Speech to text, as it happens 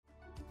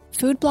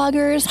Food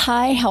bloggers,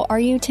 hi, how are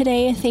you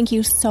today? Thank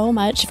you so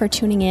much for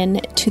tuning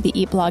in to the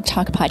Eat Blog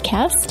Talk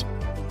podcast.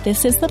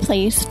 This is the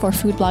place for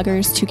food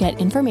bloggers to get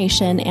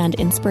information and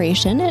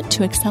inspiration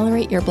to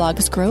accelerate your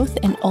blog's growth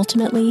and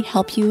ultimately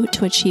help you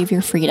to achieve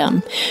your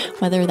freedom,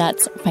 whether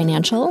that's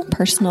financial,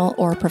 personal,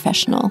 or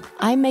professional.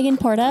 I'm Megan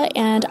Porta,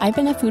 and I've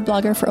been a food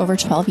blogger for over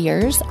 12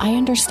 years. I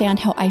understand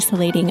how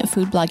isolating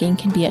food blogging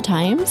can be at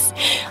times.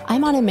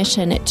 I'm on a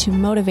mission to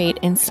motivate,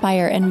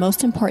 inspire, and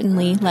most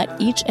importantly, let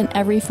each and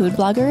every food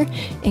blogger,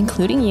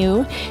 including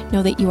you,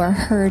 know that you are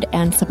heard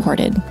and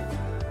supported.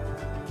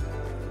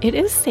 It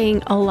is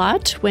saying a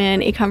lot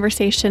when a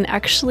conversation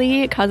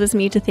actually causes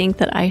me to think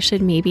that I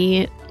should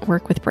maybe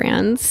work with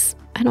brands.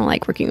 I don't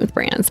like working with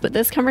brands, but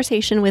this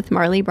conversation with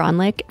Marley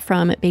Braunlich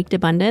from Baked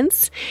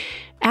Abundance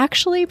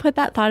actually put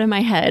that thought in my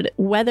head.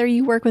 Whether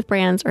you work with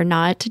brands or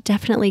not,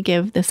 definitely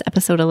give this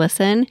episode a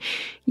listen.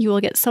 You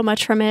will get so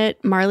much from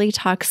it. Marley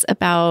talks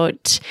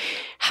about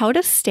how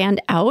to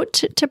stand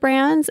out to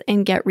brands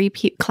and get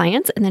repeat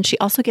clients. And then she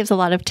also gives a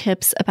lot of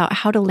tips about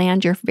how to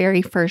land your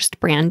very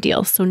first brand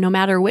deal. So no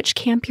matter which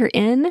camp you're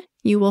in,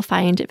 you will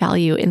find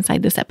value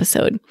inside this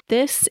episode.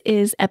 This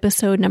is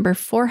episode number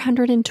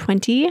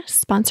 420,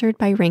 sponsored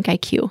by Rank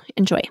IQ.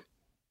 Enjoy.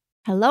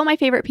 Hello, my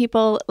favorite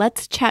people.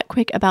 Let's chat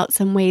quick about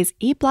some ways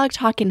Eat Blog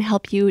Talk can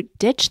help you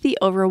ditch the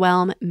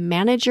overwhelm,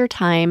 manage your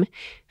time,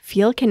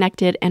 feel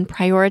connected, and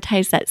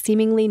prioritize that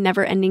seemingly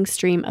never-ending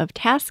stream of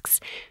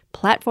tasks,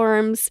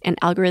 platforms, and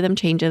algorithm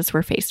changes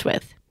we're faced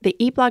with. The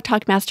Eat Blog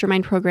Talk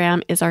Mastermind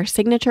program is our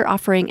signature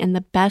offering and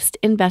the best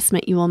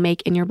investment you will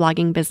make in your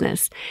blogging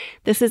business.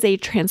 This is a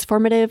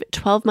transformative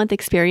 12-month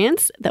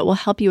experience that will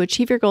help you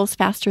achieve your goals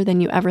faster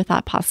than you ever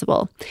thought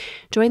possible.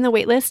 Join the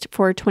waitlist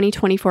for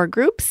 2024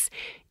 groups.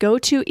 Go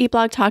to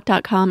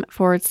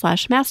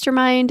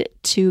eatblogtalk.com/mastermind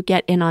to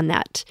get in on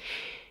that.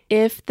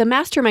 If the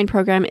mastermind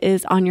program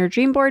is on your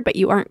dream board, but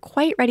you aren't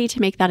quite ready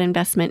to make that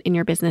investment in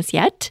your business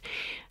yet,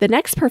 the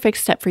next perfect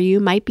step for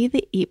you might be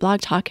the Eat Blog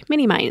Talk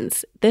Mini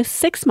Minds. This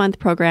 6-month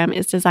program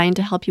is designed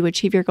to help you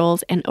achieve your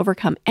goals and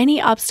overcome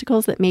any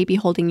obstacles that may be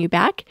holding you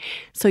back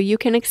so you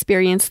can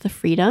experience the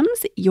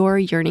freedoms you're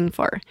yearning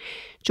for.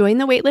 Join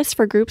the waitlist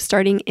for groups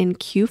starting in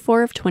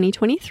Q4 of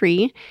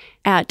 2023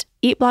 at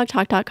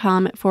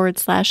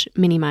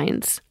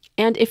eatblogtalk.com/mini-minds.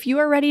 And if you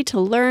are ready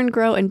to learn,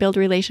 grow, and build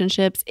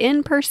relationships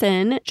in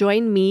person,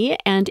 join me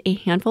and a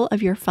handful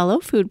of your fellow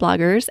food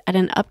bloggers at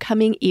an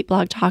upcoming Eat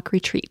Blog Talk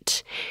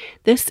retreat.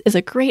 This is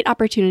a great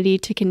opportunity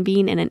to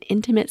convene in an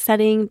intimate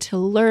setting to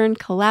learn,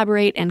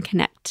 collaborate, and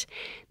connect.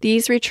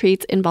 These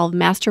retreats involve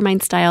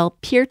mastermind-style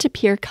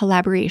peer-to-peer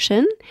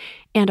collaboration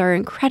and are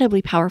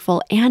incredibly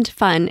powerful and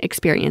fun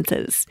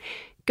experiences.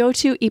 Go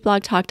to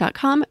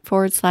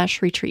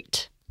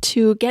eatblogtalk.com/retreat.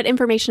 To get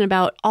information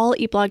about all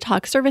Eat Blog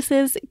Talk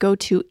services, go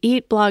to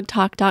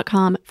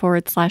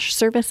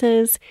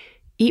eatblogtalk.com/services,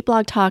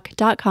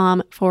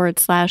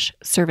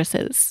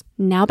 eatblogtalk.com/services.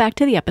 Now back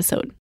to the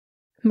episode.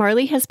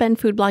 Marley has been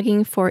food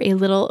blogging for a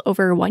little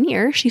over 1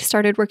 year. She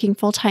started working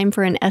full-time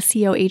for an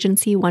SEO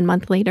agency 1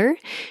 month later.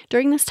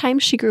 During this time,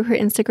 she grew her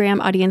Instagram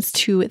audience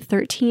to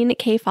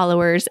 13K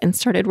followers and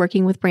started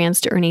working with brands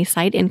to earn a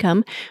side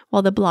income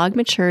while the blog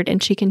matured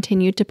and she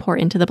continued to pour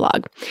into the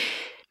blog.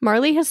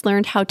 Marley has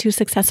learned how to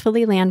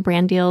successfully land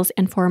brand deals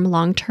and form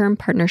long-term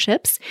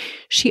partnerships.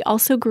 She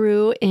also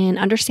grew in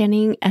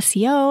understanding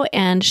SEO,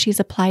 and she's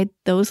applied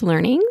those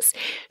learnings.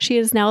 She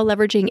is now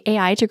leveraging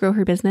AI to grow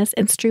her business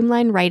and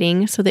streamline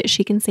writing so that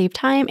she can save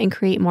time and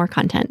create more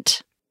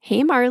content.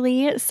 Hey,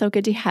 Marley. So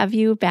good to have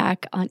you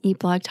back on Eat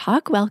Blog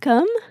Talk.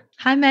 Welcome.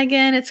 Hi,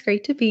 Megan. It's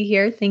great to be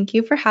here. Thank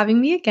you for having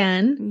me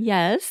again.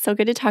 Yes, so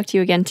good to talk to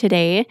you again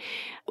today.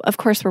 Of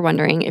course, we're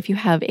wondering if you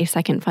have a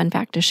second fun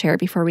fact to share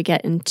before we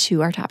get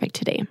into our topic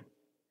today.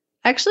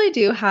 I actually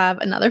do have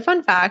another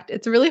fun fact.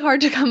 It's really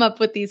hard to come up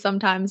with these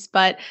sometimes,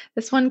 but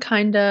this one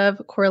kind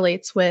of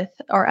correlates with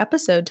our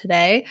episode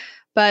today.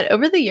 But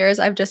over the years,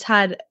 I've just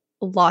had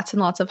lots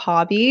and lots of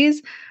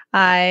hobbies.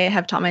 I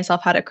have taught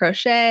myself how to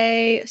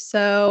crochet,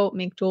 sew,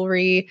 make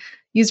jewelry,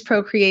 use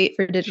Procreate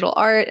for digital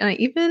art, and I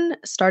even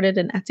started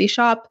an Etsy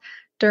shop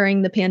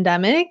during the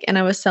pandemic, and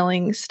I was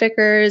selling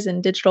stickers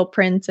and digital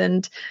prints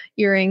and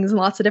earrings and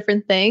lots of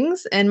different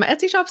things. And my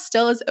Etsy shop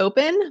still is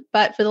open,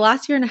 but for the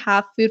last year and a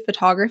half, food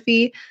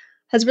photography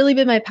has really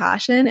been my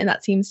passion, and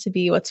that seems to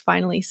be what's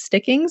finally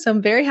sticking. So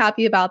I'm very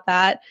happy about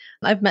that.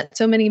 I've met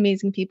so many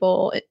amazing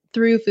people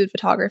through food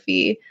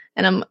photography,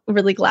 and I'm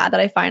really glad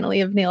that I finally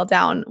have nailed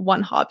down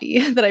one hobby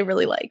that I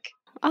really like.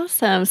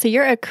 Awesome. So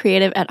you're a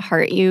creative at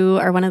heart. You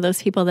are one of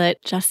those people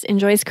that just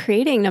enjoys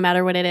creating no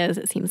matter what it is,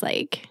 it seems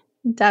like.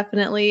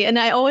 Definitely. And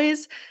I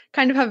always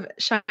kind of have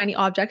shiny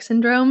object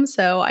syndrome,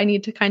 so I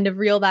need to kind of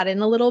reel that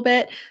in a little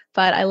bit.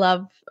 But I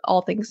love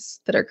all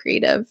things that are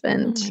creative,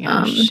 and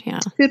yeah.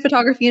 Food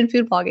photography and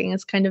food blogging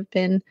has kind of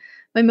been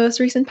my most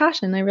recent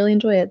passion. I really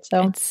enjoy it.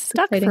 So it's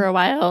stuck for a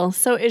while.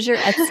 So is your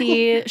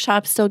Etsy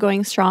shop still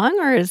going strong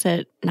or is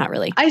it not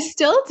really? I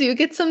still do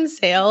get some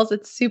sales.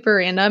 It's super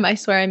random. I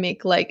swear I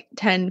make like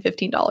 $10,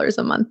 $15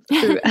 a month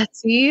through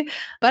Etsy,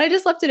 but I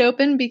just left it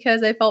open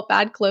because I felt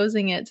bad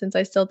closing it since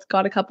I still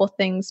got a couple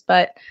things,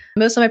 but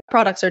most of my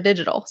products are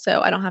digital,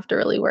 so I don't have to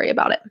really worry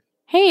about it.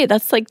 Hey,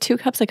 that's like 2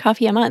 cups of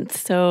coffee a month.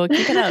 So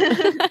keep it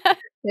up.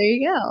 There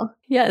you go.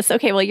 Yes.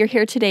 Okay. Well, you're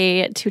here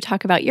today to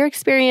talk about your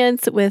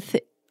experience with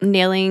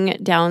nailing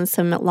down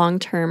some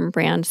long-term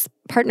brand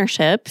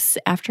partnerships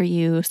after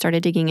you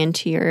started digging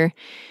into your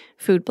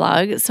food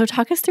blog. So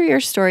talk us through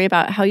your story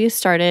about how you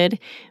started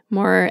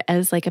more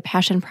as like a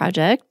passion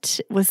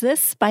project. Was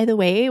this, by the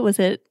way, was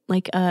it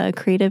like a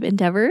creative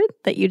endeavor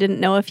that you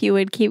didn't know if you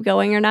would keep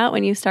going or not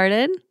when you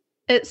started?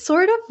 It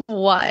sort of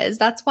was.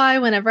 That's why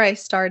whenever I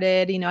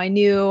started,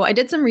 I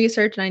did some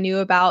research and I knew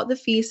about the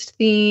feast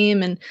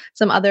theme and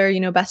some other,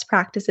 best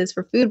practices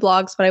for food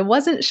blogs, but I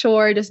wasn't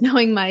sure, just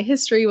knowing my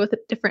history with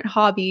different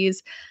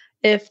hobbies,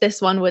 if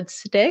this one would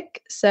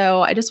stick.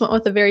 So I just went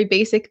with a very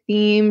basic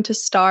theme to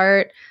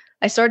start.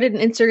 I started an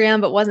Instagram,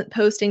 but wasn't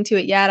posting to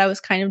it yet. I was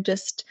kind of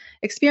just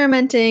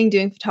experimenting,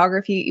 doing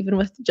photography, even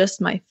with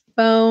just my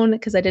phone,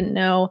 because I didn't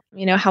know,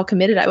 how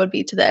committed I would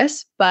be to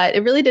this. But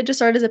it really did just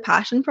start as a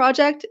passion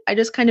project. I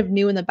just kind of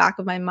knew in the back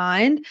of my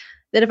mind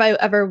that if I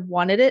ever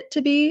wanted it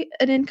to be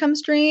an income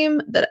stream,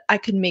 that I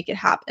could make it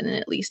happen, and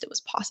at least it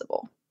was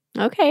possible.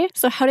 Okay.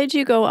 So how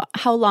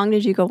long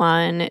did you go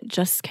on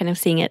just kind of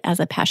seeing it as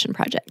a passion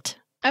project?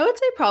 I would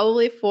say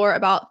probably for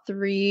about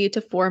 3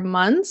 to 4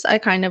 months, I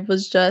kind of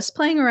was just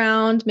playing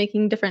around,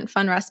 making different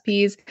fun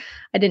recipes.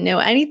 I didn't know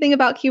anything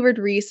about keyword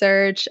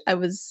research. I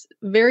was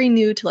very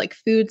new to like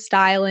food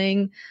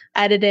styling,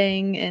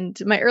 editing, and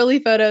my early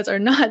photos are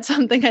not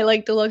something I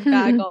like to look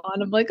back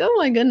on. I'm like, oh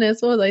my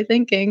goodness, what was I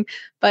thinking?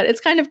 But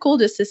it's kind of cool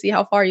just to see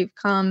how far you've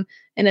come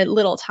in a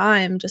little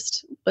time,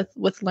 just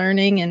with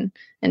learning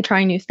and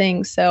trying new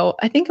things. So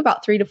I think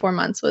about 3 to 4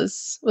 months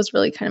was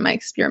really kind of my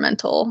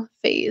experimental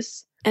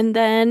phase. And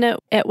then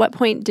at what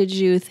point did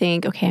you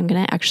think, okay, I'm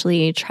going to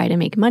actually try to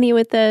make money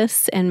with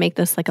this and make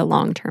this like a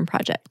long-term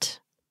project?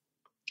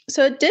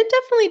 So it did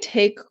definitely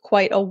take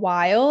quite a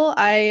while.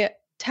 I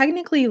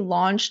technically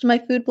launched my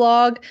food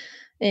blog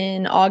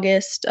in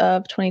August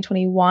of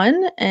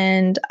 2021,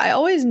 and I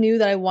always knew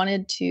that I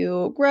wanted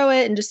to grow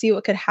it and just see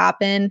what could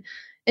happen.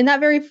 In that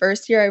very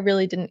first year, I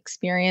really didn't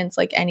experience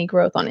like any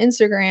growth on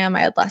Instagram.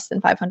 I had less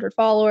than 500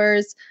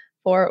 followers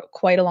for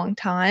quite a long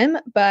time.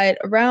 But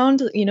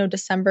around,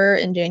 December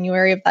and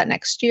January of that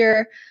next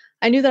year,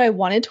 I knew that I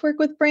wanted to work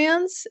with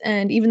brands.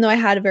 And even though I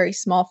had a very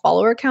small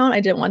follower count,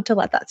 I didn't want to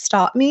let that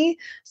stop me.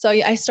 So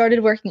I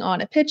started working on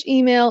a pitch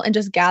email and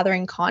just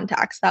gathering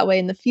contacts. That way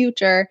in the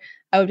future,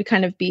 I would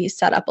kind of be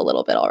set up a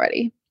little bit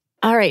already.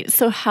 All right.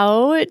 So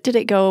how did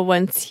it go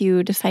once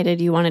you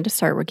decided you wanted to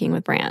start working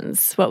with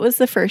brands? What was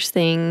the first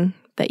thing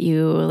that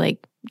you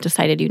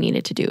decided you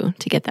needed to do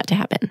to get that to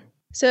happen?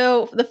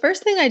 So the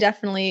first thing I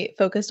definitely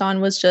focused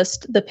on was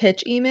just the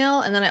pitch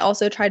email. And then I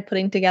also tried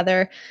putting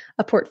together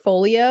a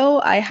portfolio.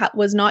 I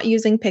was not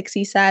using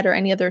Pixie or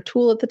any other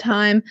tool at the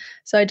time.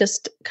 So I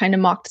just kind of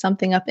mocked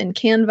something up in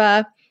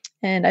Canva,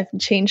 and I've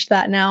changed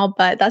that now.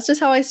 But that's just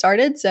how I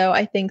started. So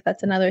I think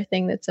that's another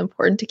thing that's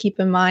important to keep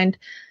in mind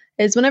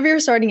is whenever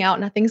you're starting out,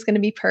 nothing's going to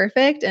be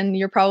perfect. And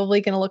you're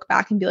probably going to look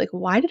back and be like,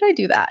 why did I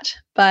do that?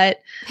 But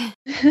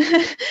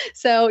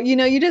so,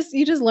 you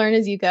just learn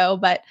as you go.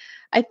 But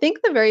I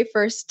think the very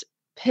first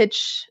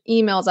pitch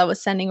emails I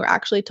was sending were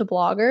actually to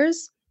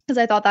bloggers because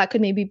I thought that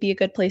could maybe be a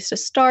good place to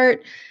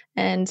start.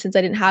 And since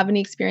I didn't have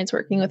any experience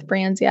working with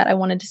brands yet, I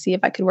wanted to see if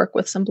I could work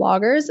with some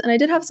bloggers. And I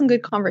did have some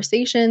good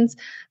conversations,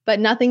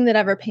 but nothing that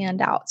ever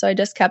panned out. So I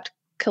just kept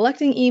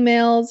collecting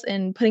emails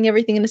and putting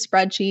everything in a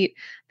spreadsheet.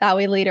 That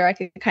way later I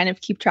could kind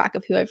of keep track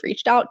of who I've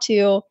reached out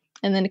to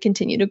and then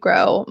continue to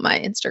grow my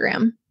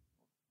Instagram.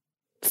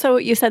 So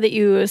you said that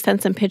you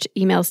sent some pitch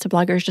emails to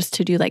bloggers just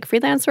to do like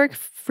freelance work,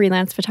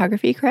 freelance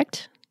photography,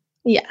 correct?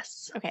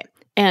 Yes. Okay.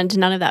 And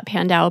none of that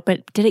panned out,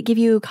 but did it give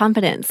you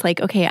confidence? Like,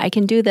 okay, I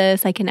can do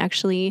this. I can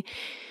actually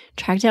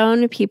track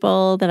down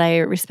people that I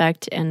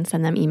respect and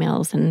send them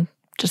emails and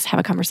just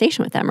have a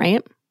conversation with them,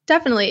 right?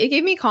 Definitely. It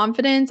gave me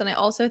confidence. And I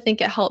also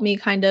think it helped me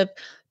kind of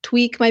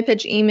tweak my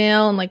pitch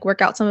email and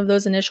work out some of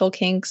those initial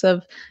kinks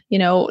of,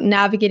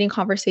 navigating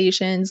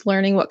conversations,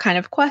 learning what kind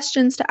of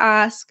questions to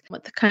ask,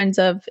 what the kinds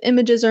of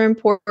images are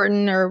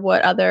important, or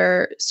what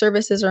other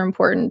services are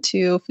important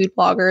to food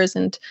bloggers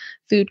and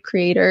food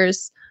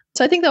creators.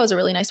 So I think that was a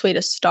really nice way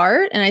to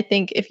start. And I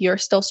think if you're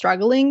still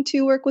struggling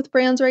to work with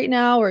brands right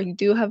now, or you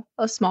do have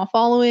a small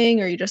following,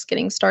 or you're just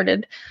getting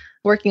started,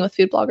 working with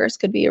food bloggers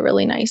could be a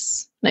really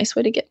nice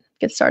way to get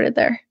started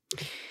there.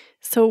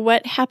 So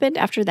what happened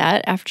after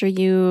that? After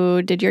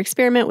you did your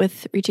experiment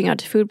with reaching out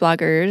to food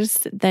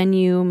bloggers, then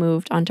you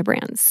moved on to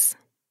brands.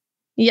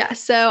 Yeah,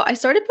 so I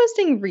started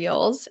posting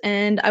reels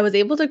and I was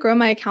able to grow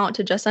my account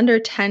to just under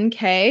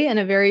 10K in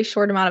a very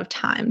short amount of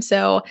time.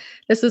 So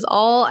this was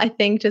all, I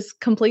think, just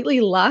completely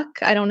luck.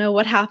 I don't know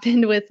what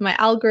happened with my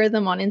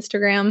algorithm on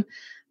Instagram,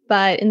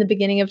 But in the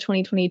beginning of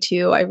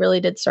 2022, I really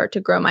did start to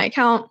grow my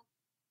account.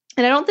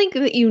 And I don't think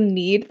that you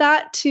need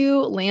that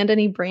to land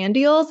any brand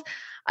deals.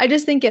 I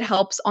just think it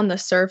helps on the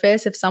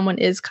surface if someone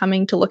is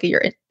coming to look at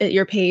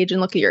your page and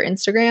look at your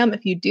Instagram.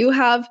 If you do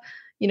have,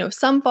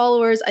 some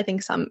followers, I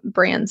think some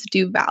brands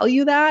do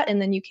value that,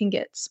 and then you can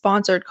get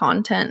sponsored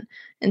content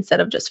instead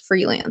of just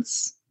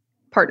freelance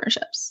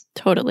partnerships.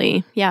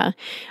 Totally. Yeah.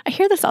 I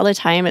hear this all the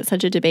time. It's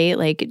such a debate.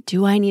 Like,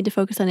 do I need to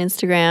focus on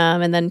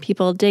Instagram? And then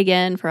people dig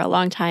in for a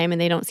long time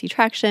and they don't see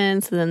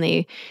traction. So then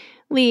they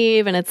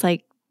leave. And it's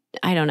like,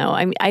 I don't know.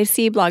 I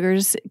see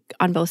bloggers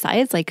on both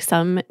sides. Like,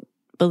 some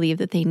believe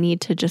that they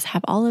need to just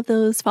have all of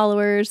those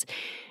followers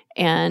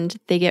and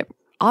they get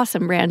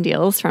awesome brand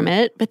deals from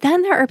it. But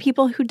then there are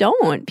people who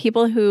don't,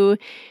 people who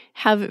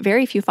have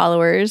very few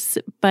followers,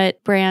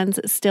 but brands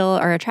still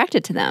are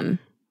attracted to them.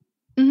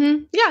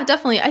 Mm-hmm. Yeah,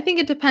 definitely. I think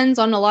it depends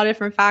on a lot of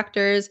different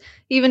factors,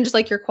 even just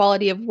like your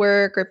quality of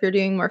work, or if you're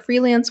doing more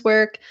freelance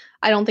work.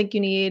 I don't think you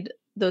need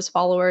those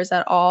followers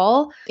at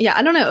all. Yeah,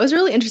 I don't know. It was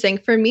really interesting.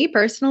 For me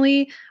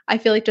personally, I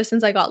feel like just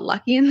since I got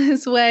lucky in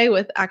this way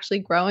with actually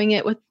growing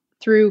it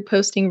through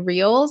posting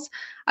reels,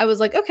 I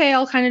was like, okay,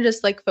 I'll kind of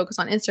just like focus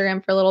on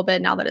Instagram for a little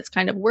bit now that it's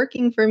kind of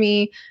working for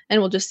me,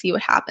 and we'll just see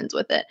what happens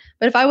with it.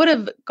 But if I would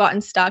have gotten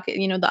stuck at,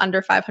 the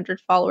under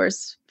 500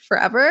 followers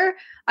forever,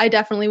 I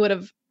definitely would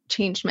have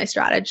changed my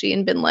strategy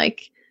and been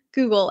like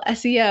Google,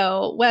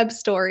 SEO, web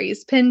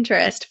stories,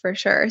 Pinterest for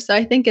sure. So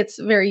I think it's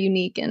very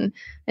unique and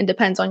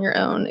depends on your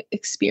own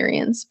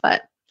experience,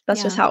 but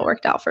that's just how it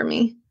worked out for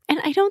me. And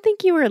I don't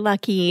think you were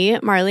lucky,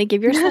 Marley.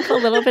 Give yourself a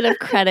little bit of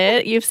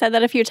credit. You've said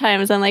that a few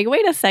times. I'm like,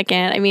 wait a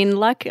second. I mean,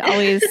 luck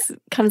always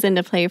comes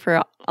into play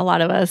for a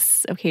lot of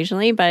us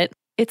occasionally, but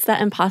it's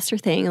that imposter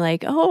thing.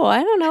 Like, oh,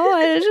 I don't know.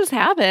 It just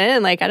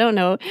happened. Like, I don't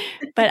know.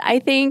 But I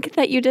think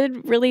that you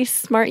did really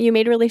smart. You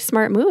made really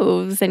smart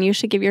moves, and you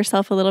should give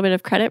yourself a little bit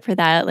of credit for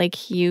that.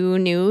 Like, you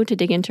knew to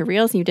dig into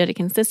reels and you did it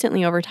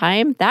consistently over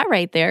time. That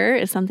right there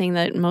is something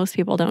that most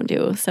people don't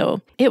do.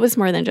 So it was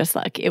more than just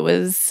luck. It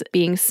was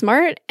being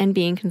smart and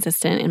being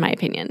consistent, in my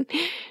opinion.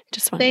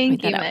 Just want to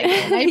point that out.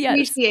 Thank you, Megan. I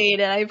appreciate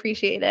it. I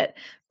appreciate it.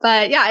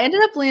 But yeah, I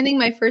ended up landing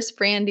my first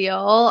brand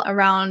deal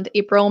around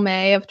April,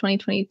 May of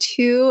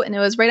 2022. And it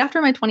was right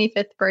after my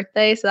 25th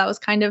birthday. So that was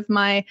kind of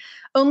my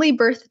only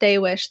birthday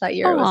wish that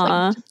year. It was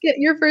like, just get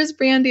your first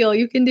brand deal.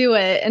 You can do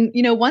it. And,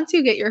 once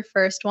you get your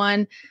first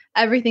one,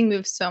 everything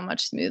moves so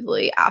much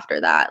smoothly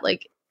after that.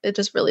 Like, it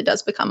just really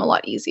does become a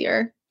lot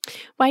easier.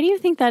 Why do you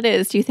think that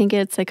is? Do you think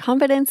it's a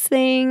confidence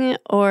thing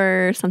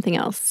or something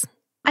else?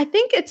 I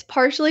think it's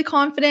partially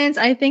confidence.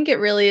 I think it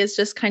really is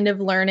just kind of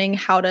learning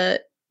how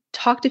to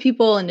talk to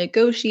people and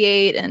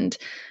negotiate and,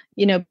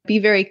 be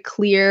very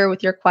clear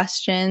with your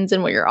questions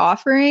and what you're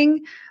offering.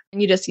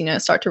 And you just,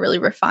 start to really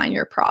refine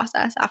your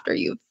process after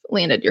you've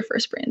landed your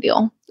first brand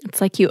deal.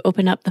 It's like you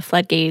open up the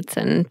floodgates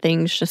and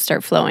things just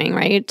start flowing,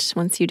 right?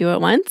 Once you do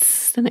it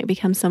once, then it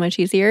becomes so much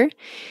easier.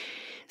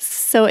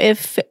 So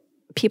if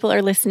people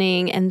are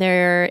listening and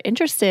they're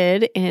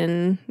interested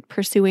in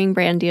pursuing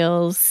brand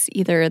deals,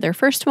 either their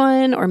first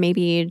one or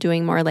maybe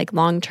doing more like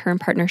long-term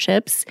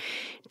partnerships,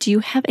 do you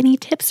have any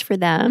tips for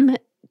them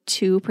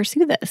to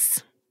pursue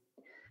this?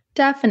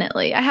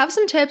 Definitely. I have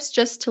some tips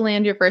just to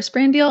land your first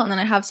brand deal, and then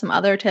I have some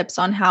other tips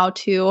on how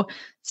to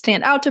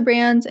stand out to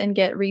brands and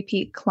get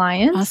repeat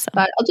clients. Awesome.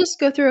 But I'll just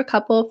go through a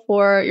couple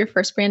for your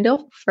first brand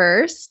deal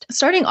first.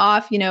 Starting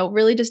off,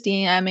 really just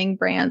DMing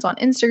brands on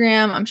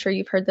Instagram. I'm sure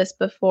you've heard this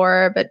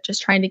before, but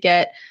just trying to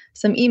get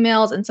some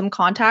emails and some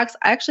contacts.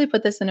 I actually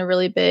put this in a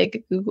really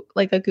big Google,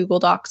 like a Google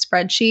Doc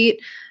spreadsheet.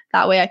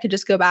 That way I could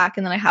just go back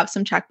and then I have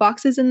some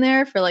checkboxes in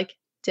there for like,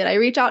 did I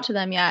reach out to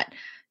them yet?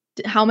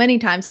 How many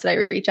times did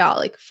I reach out?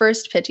 Like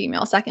first pitch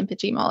email, second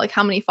pitch email, like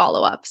how many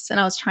follow-ups? And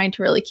I was trying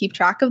to really keep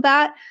track of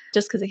that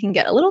just because it can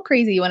get a little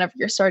crazy whenever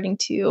you're starting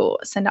to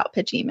send out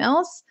pitch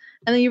emails.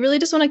 And then you really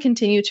just want to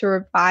continue to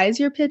revise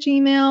your pitch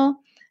email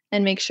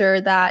and make sure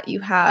that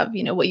you have,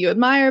 what you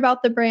admire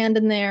about the brand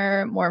in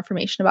there, more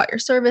information about your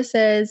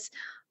services,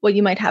 what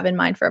you might have in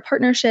mind for a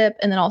partnership,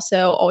 and then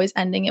also always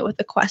ending it with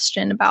a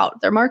question about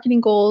their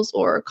marketing goals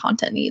or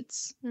content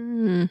needs.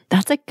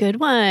 That's a good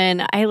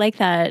one. I like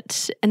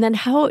that. And then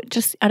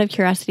just out of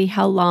curiosity,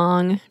 how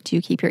long do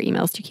you keep your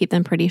emails? Do you keep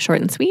them pretty short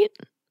and sweet?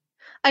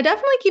 I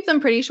definitely keep them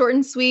pretty short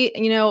and sweet.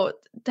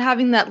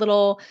 Having that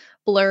little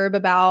blurb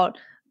about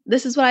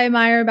this is what I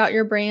admire about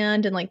your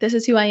brand and like this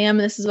is who I am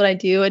and this is what I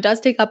do. It does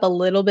take up a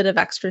little bit of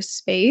extra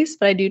space,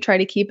 but I do try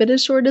to keep it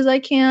as short as I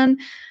can.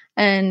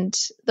 And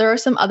there are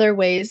some other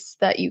ways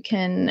that you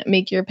can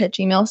make your pitch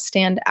email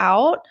stand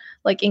out,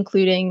 like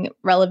including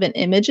relevant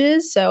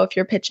images. So if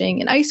you're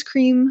pitching an ice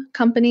cream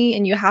company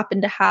and you happen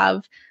to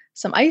have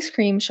some ice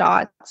cream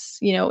shots,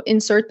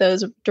 insert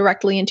those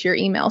directly into your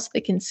email so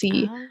they can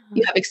see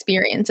you have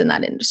experience in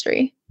that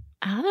industry.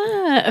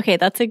 Okay.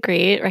 That's a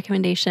great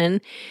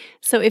recommendation.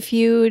 So if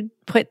you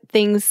put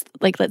things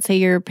like, let's say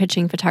you're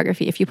pitching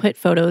photography, if you put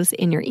photos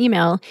in your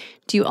email,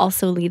 do you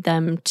also lead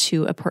them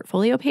to a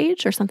portfolio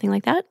page or something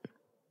like that?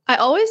 I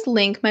always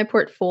link my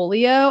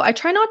portfolio. I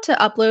try not to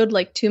upload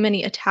like too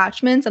many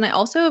attachments. And I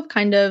also have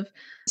kind of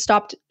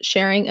stopped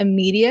sharing a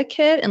media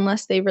kit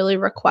unless they really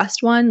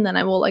request one. Then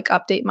I will like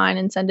update mine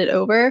and send it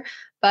over.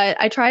 But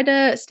I try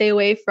to stay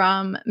away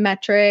from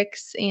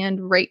metrics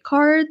and rate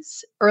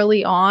cards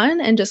early on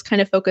and just kind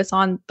of focus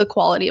on the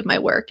quality of my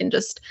work and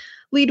just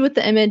lead with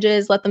the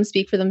images, let them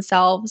speak for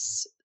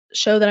themselves,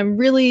 show that I'm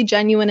really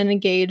genuine and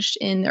engaged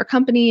in their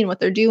company and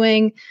what they're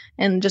doing,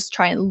 and just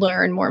try and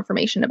learn more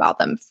information about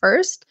them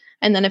first.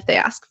 And then if they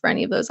ask for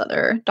any of those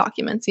other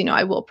documents,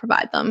 I will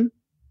provide them.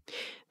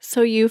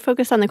 So you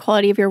focus on the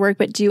quality of your work,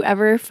 but do you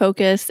ever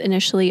focus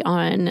initially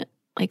on,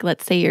 like,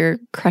 let's say you're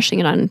crushing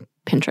it on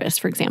Pinterest,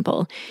 for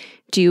example.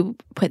 Do you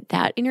put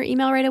that in your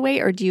email right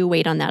away, or do you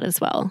wait on that as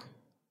well?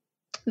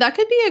 That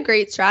could be a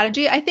great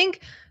strategy. I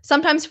think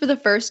sometimes for the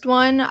first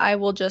one, I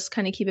will just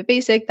kind of keep it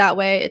basic. That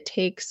way it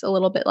takes a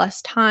little bit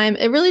less time.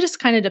 It really just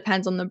kind of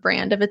depends on the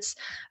brand. If it's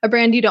a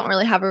brand you don't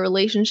really have a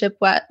relationship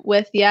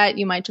with yet,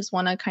 you might just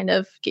want to kind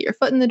of get your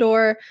foot in the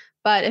door.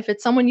 But if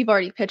it's someone you've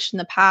already pitched in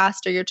the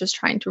past, or you're just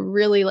trying to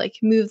really like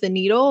move the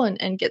needle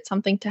and get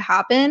something to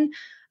happen,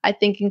 I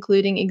think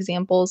including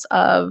examples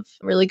of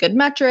really good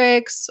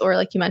metrics, or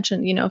like you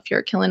mentioned, if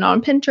you're killing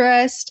on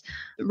Pinterest,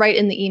 right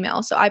in the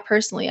email. So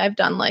I've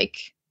done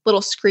like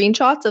little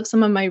screenshots of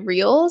some of my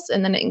reels,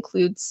 and then it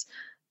includes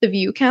the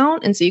view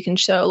count. And so you can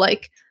show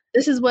like,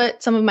 this is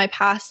what some of my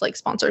past like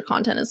sponsored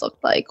content has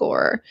looked like,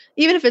 or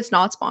even if it's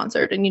not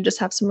sponsored and you just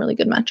have some really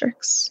good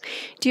metrics.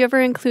 Do you ever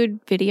include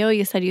video?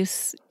 You said you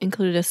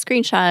included a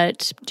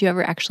screenshot. Do you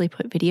ever actually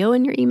put video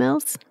in your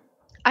emails?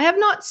 I have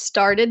not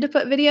started to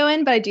put video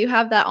in, but I do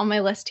have that on my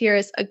list here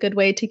as a good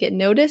way to get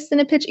noticed in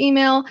a pitch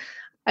email.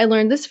 I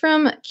learned this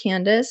from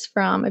Candace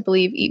from, I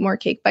believe, Eat More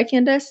Cake by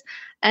Candace.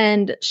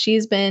 And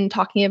she's been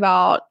talking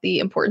about the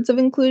importance of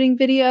including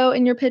video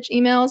in your pitch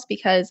emails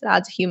because it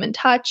adds a human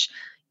touch.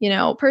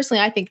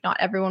 Personally, I think not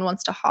everyone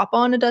wants to hop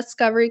on a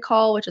discovery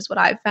call, which is what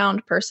I've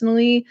found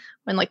personally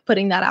when like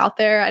putting that out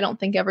there. I don't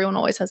think everyone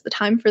always has the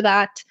time for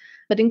that.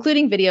 But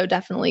including video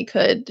definitely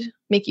could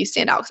make you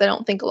stand out because I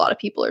don't think a lot of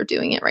people are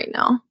doing it right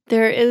now.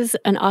 There is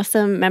an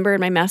awesome member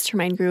in my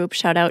mastermind group.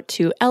 Shout out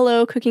to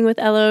Ello, Cooking with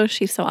Ello.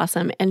 She's so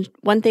awesome. And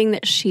one thing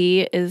that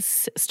she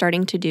is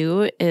starting to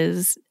do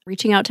is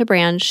reaching out to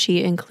brands.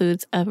 She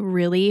includes a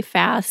really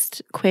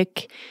fast,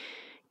 quick,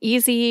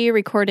 easy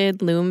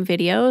recorded Loom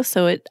video.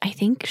 So I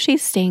think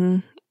she's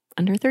staying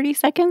under 30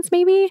 seconds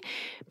maybe,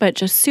 but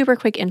just super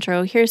quick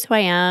intro. Here's who I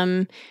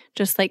am,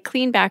 just like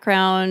clean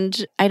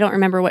background. I don't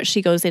remember what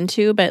she goes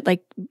into, but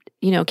like,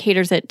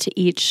 caters it to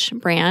each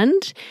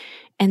brand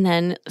and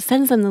then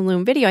sends them the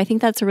Loom video. I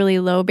think that's a really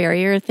low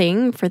barrier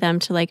thing for them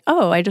to like,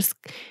 oh, I just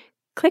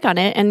click on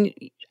it. And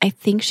I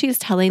think she's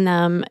telling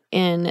them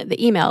in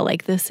the email,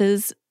 like, this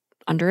is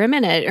under a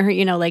minute, or,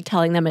 like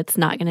telling them it's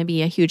not going to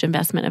be a huge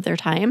investment of their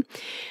time.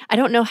 I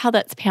don't know how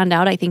that's panned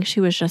out. I think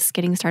she was just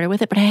getting started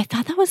with it, but I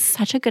thought that was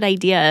such a good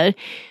idea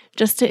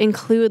just to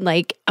include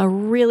like a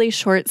really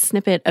short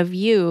snippet of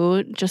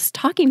you just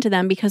talking to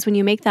them, because when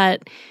you make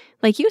that,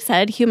 like you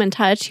said, human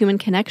touch, human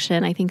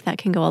connection, I think that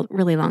can go a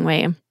really long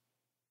way.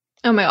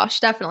 Oh my gosh,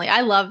 definitely.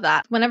 I love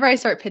that. Whenever I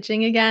start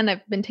pitching again,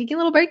 I've been taking a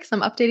little breaks.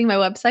 I'm updating my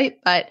website,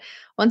 but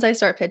once I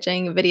start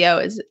pitching, video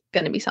is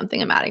going to be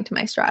something I'm adding to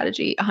my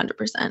strategy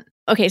 100%.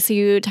 Okay, so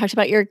you talked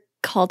about your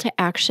call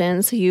to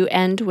action. So you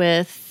end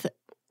with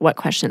what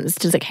questions?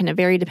 Does it kind of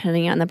vary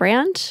depending on the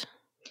brand?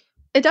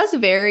 It does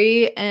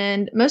vary.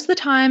 And most of the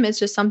time, it's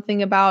just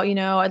something about,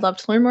 I'd love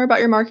to learn more about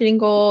your marketing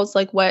goals.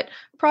 Like, what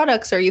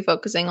products are you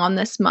focusing on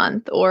this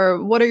month?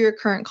 Or what are your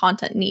current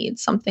content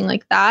needs? Something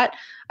like that.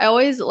 I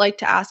always like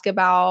to ask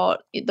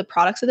about the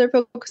products that they're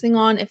focusing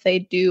on, if they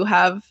do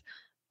have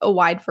a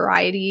wide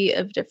variety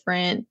of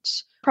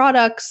different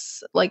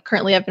products. Like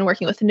currently I've been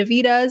working with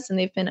Navitas and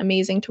they've been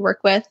amazing to work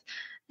with.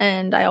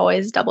 And I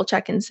always double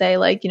check and say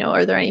like,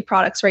 are there any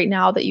products right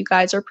now that you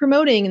guys are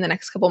promoting in the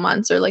next couple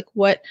months, or like,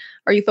 what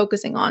are you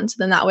focusing on? So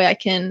then that way I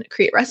can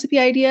create recipe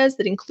ideas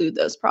that include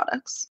those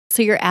products.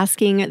 So you're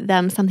asking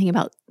them something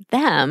about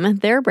them,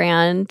 their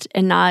brand,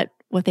 and not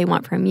what they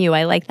want from you.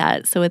 I like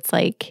that. So it's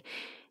like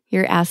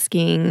you're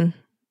asking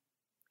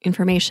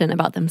information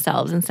about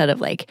themselves instead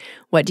of like,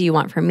 what do you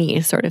want from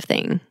me sort of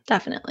thing.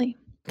 Definitely.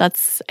 I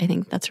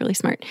think that's really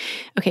smart.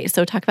 Okay,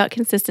 so talk about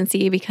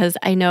consistency, because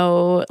I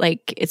know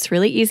like it's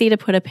really easy to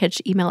put a pitch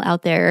email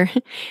out there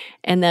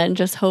and then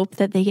just hope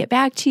that they get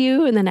back to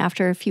you. And then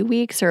after a few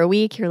weeks or a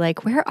week, you're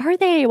like, where are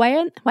they?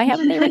 Why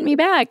haven't they written me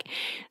back?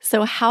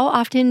 So how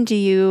often do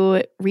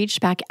you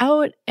reach back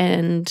out,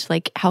 and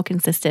like how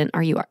consistent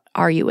are you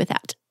with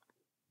that?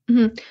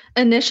 Mm-hmm.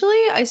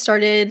 Initially, I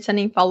started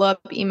sending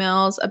follow-up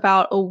emails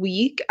about a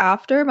week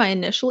after my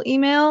initial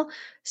email.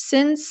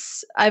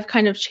 Since I've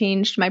kind of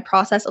changed my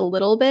process a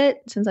little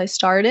bit since I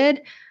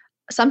started,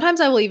 sometimes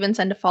I will even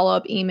send a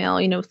follow-up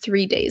email,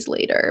 3 days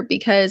later,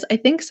 because I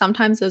think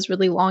sometimes those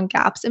really long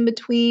gaps in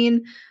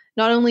between,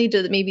 not only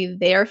do maybe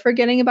they're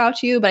forgetting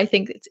about you, but I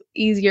think it's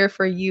easier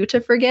for you to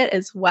forget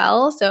as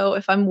well. So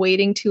if I'm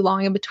waiting too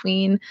long in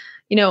between,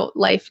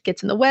 life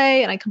gets in the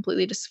way and I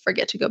completely just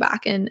forget to go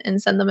back and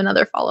send them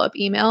another follow-up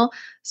email.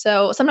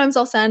 So sometimes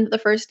I'll send the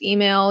first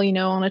email,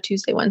 on a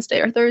Tuesday,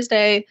 Wednesday, or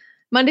Thursday.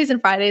 Mondays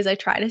and Fridays I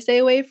try to stay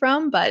away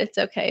from, but it's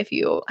okay if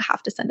you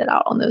have to send it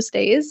out on those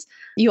days.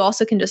 You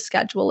also can just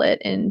schedule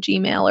it in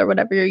Gmail or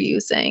whatever you're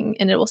using,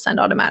 and it will send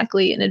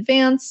automatically in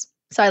advance.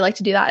 So I like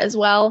to do that as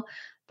well.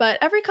 But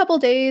every couple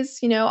days,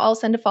 I'll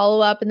send a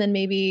follow-up, and then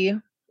maybe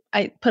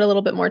I put a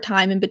little bit more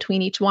time in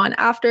between each one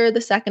after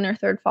the second or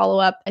third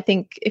follow-up. I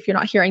think if you're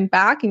not hearing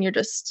back and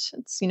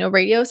it's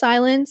radio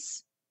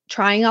silence,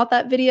 trying out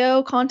that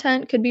video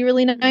content could be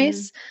really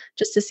nice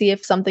just to see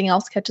if something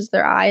else catches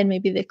their eye and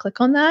maybe they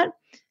click on that.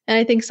 And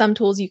I think some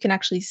tools you can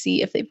actually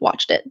see if they've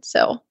watched it.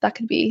 So that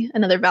could be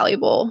another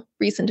valuable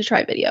reason to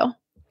try video.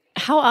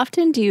 How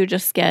often do you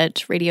just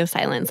get radio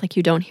silence, like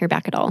you don't hear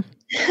back at all?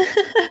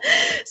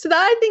 So that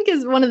I think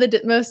is one of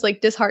the most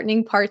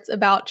disheartening parts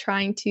about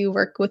trying to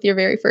work with your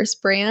very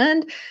first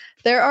brand.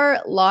 There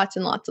are lots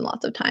and lots and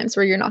lots of times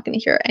where you're not going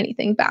to hear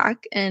anything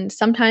back. And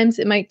sometimes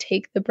it might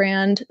take the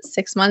brand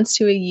 6 months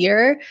to a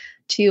year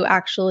to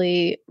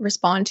actually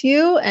respond to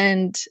you.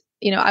 And,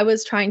 I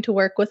was trying to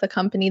work with a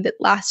company that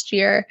last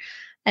year,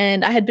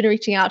 and I had been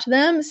reaching out to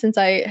them since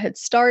I had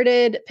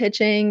started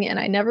pitching, and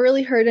I never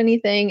really heard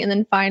anything. And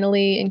then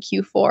finally in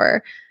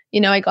Q4,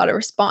 I got a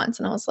response,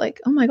 and I was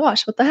like, oh my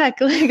gosh, what the heck?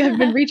 I've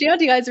been reaching out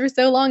to you guys for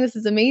so long. This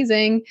is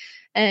amazing.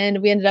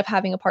 And we ended up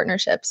having a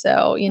partnership.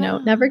 So,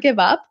 never give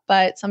up,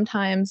 but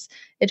sometimes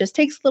it just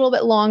takes a little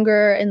bit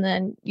longer, and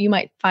then you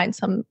might find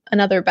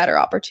another better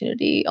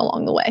opportunity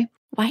along the way.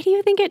 Why do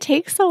you think it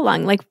takes so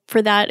long? Like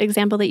for that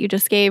example that you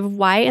just gave,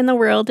 why in the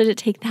world did it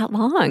take that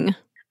long?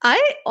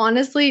 I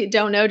honestly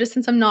don't know, just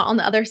since I'm not on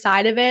the other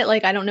side of it.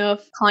 I don't know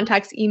if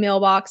contact's email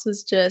box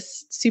was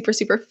just super,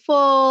 super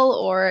full,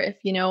 or if,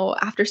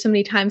 after so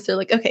many times they're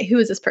like, okay, who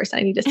is this person?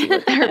 I need to see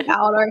what they're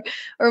about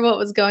or what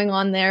was going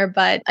on there.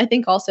 But I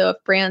think also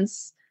if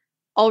brands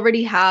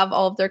already have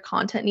all of their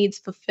content needs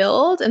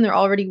fulfilled and they're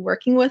already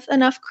working with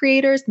enough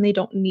creators and they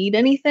don't need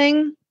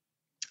anything,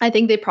 I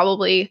think they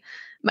probably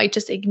might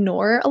just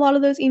ignore a lot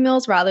of those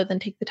emails rather than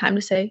take the time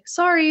to say,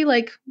 sorry,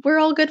 we're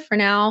all good for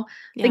now.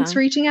 Yeah. Thanks for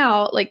reaching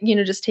out.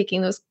 Just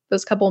taking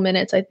those couple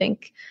minutes, I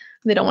think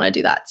they don't want to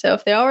do that. So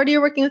if they already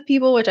are working with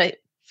people, which I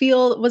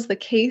feel was the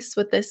case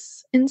with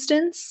this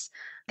instance,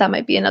 that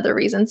might be another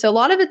reason. So a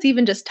lot of it's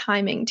even just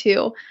timing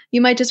too.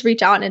 You might just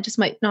reach out and it just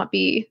might not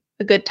be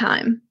a good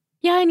time.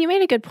 Yeah, and you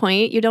made a good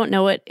point. You don't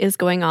know what is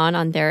going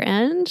on their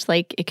end.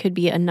 It could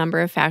be a number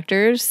of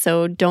factors.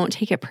 So don't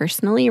take it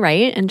personally,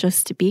 right? And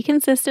just be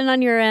consistent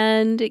on your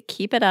end.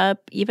 Keep it up.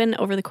 Even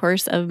over the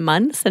course of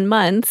months and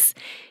months,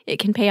 it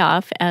can pay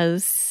off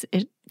as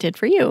it did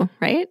for you,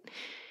 right?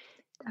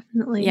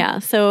 Definitely. Yeah.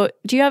 So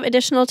do you have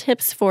additional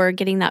tips for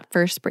getting that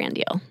first brand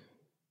deal?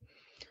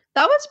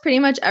 That was pretty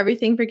much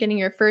everything for getting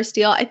your first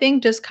deal. I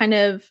think just kind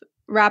of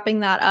wrapping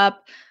that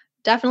up,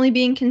 definitely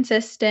being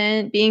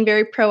consistent, being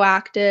very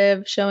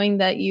proactive, showing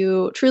that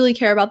you truly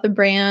care about the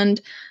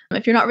brand.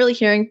 If you're not really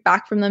hearing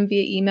back from them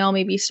via email,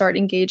 maybe start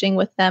engaging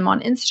with them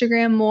on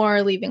Instagram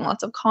more, leaving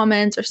lots of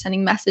comments or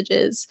sending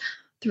messages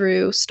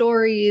through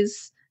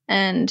stories,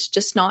 and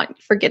just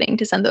not forgetting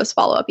to send those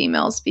follow-up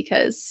emails,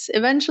 because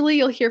eventually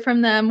you'll hear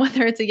from them,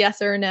 whether it's a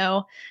yes or a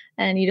no.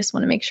 And you just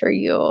want to make sure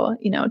you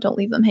don't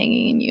leave them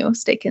hanging and you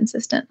stay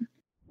consistent.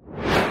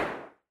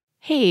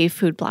 Hey,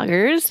 food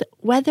bloggers.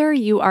 Whether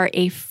you are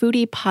a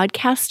foodie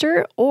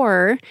podcaster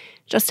or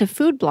just a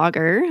food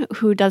blogger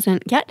who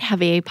doesn't yet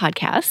have a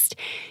podcast,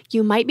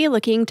 you might be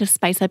looking to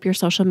spice up your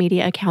social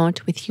media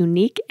account with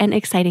unique and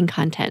exciting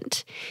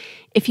content.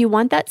 If you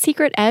want that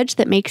secret edge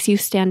that makes you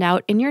stand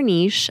out in your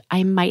niche,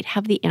 I might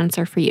have the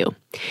answer for you.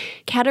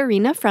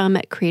 Katarina from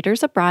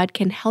Creators Abroad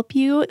can help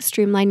you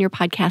streamline your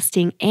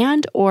podcasting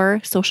and or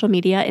social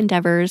media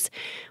endeavors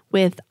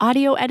with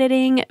audio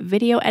editing,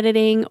 video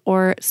editing,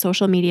 or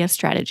social media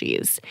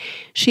strategies.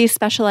 She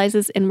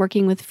specializes in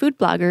working with food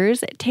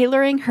bloggers,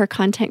 tailoring her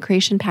content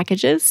creation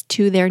packages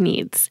to their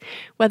needs.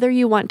 Whether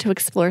you want to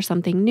explore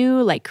something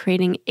new, like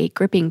creating a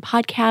gripping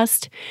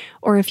podcast,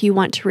 or if you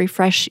want to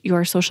refresh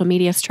your social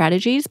media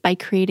strategies by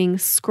creating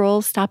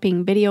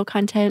scroll-stopping video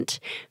content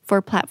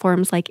for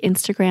platforms like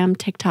Instagram,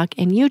 TikTok,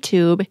 and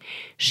YouTube,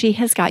 she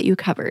has got you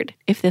covered.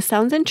 If this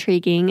sounds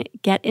intriguing,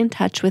 get in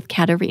touch with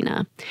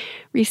Katarina.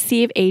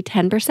 Receive a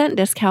 10%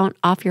 discount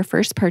off your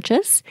first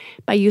purchase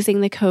by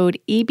using the code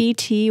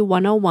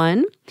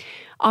EBT101.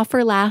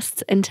 Offer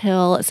lasts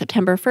until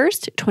September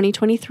 1st,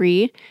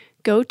 2023.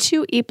 Go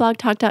to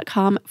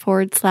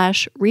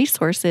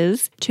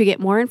eatblogtalk.com/resources to get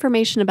more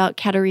information about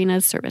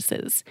Katarina's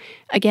services.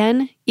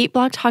 Again,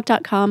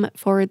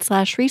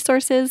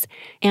 eatblogtalk.com/resources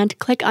and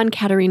click on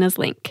Katarina's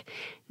link.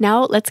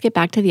 Now let's get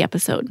back to the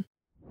episode.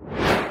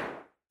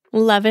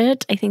 Love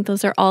it. I think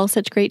those are all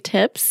such great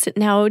tips.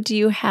 Now, do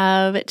you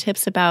have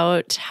tips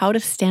about how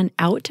to stand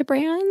out to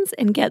brands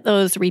and get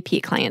those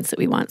repeat clients that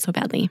we want so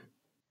badly?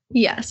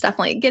 Yes,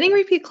 definitely. Getting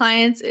repeat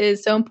clients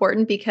is so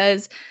important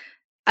because,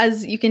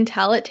 as you can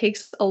tell, it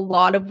takes a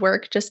lot of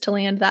work just to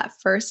land that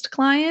first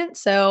client.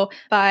 So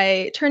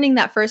by turning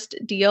that first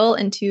deal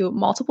into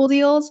multiple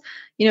deals,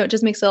 it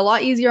just makes it a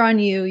lot easier on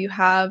you. You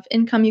have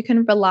income you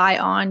can rely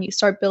on. You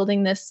start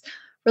building this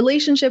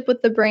relationship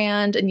with the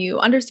brand and you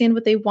understand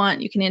what they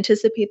want, you can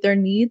anticipate their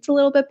needs a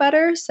little bit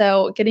better.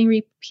 So getting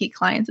repeat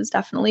clients is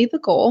definitely the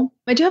goal.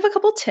 I do have a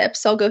couple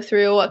tips. I'll go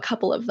through a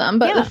couple of them,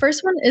 but the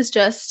first one is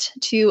just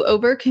to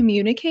over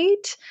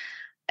communicate.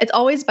 It's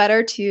always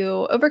better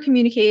to over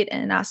communicate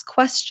and ask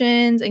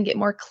questions and get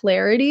more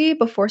clarity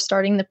before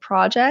starting the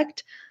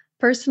project.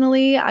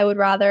 Personally, I would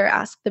rather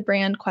ask the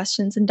brand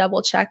questions and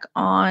double check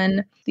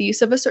on the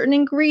use of a certain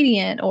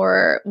ingredient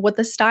or what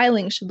the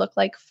styling should look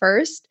like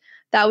first.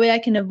 That way I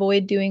can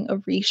avoid doing a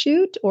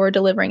reshoot or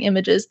delivering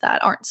images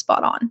that aren't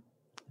spot on.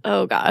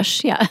 Oh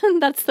gosh, yeah,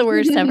 that's the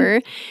worst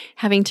ever,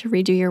 having to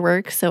redo your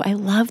work. So I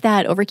love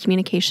that over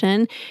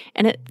communication.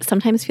 And it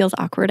sometimes feels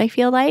awkward, I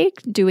feel like,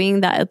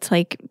 doing that. It's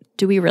like,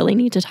 do we really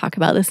need to talk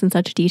about this in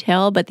such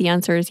detail? But the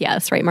answer is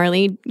yes, right,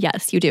 Marley?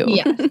 Yes, you do.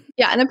 Yeah.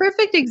 Yeah. And a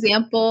perfect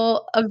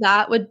example of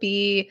that would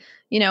be,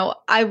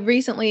 I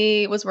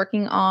recently was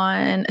working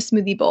on a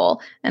smoothie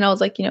bowl and I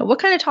was like, what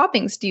kind of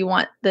toppings do you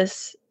want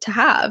this to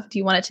have? Do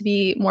you want it to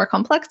be more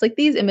complex like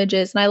these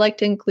images? And I like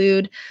to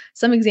include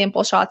some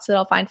example shots that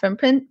I'll find from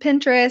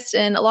Pinterest.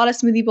 And a lot of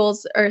smoothie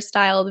bowls are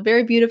styled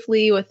very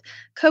beautifully with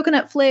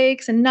coconut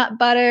flakes and nut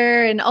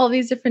butter and all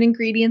these different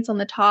ingredients on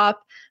the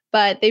top.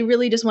 But they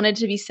really just wanted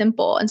it to be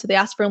simple. And so they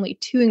asked for only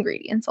 2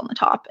 ingredients on the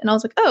top. And I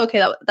was like, oh,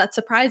 okay, that's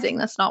surprising.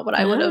 That's not what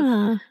I would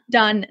have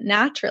done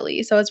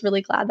naturally. So I was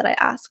really glad that I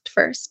asked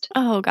first.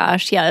 Oh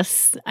gosh,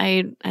 yes.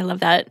 I love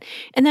that.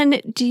 And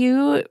then do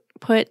you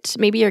put,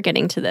 maybe you're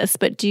getting to this,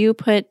 but do you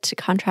put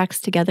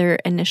contracts together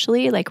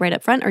initially, like right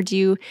up front, or do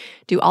you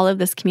do all of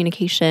this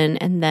communication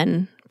and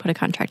then put a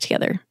contract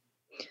together?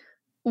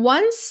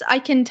 Once I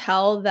can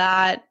tell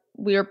that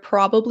we're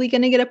probably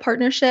going to get a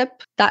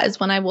partnership, that is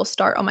when I will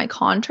start on my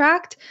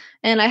contract.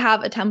 And I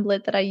have a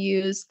template that I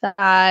use that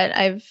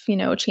I've,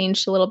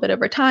 changed a little bit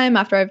over time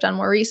after I've done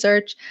more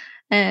research.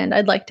 And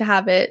I'd like to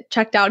have it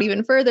checked out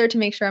even further to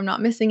make sure I'm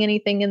not missing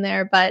anything in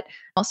there. But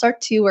I'll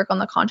start to work on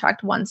the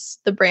contract once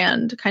the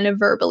brand kind of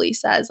verbally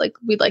says, like,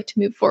 we'd like to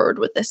move forward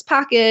with this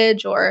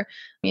package, or,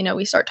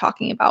 we start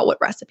talking about what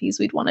recipes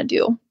we'd want to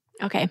do.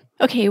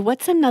 Okay.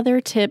 What's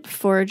another tip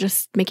for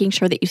just making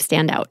sure that you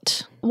stand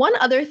out? One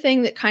other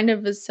thing that kind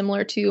of is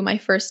similar to my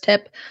first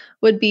tip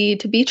would be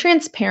to be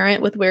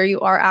transparent with where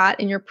you are at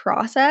in your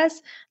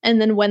process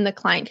and then when the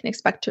client can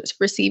expect to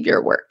receive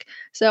your work.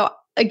 So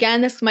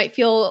again, this might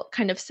feel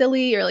kind of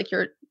silly or like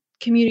you're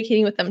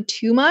communicating with them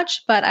too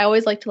much, but I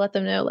always like to let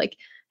them know, like,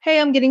 hey,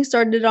 I'm getting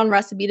started on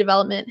recipe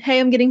development. Hey,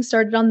 I'm getting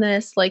started on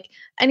this. Like,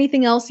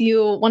 anything else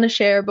you want to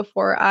share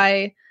before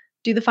I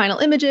do the final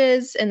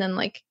images? And then,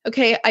 like,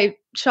 okay, I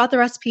shot the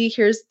recipe.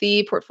 Here's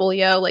the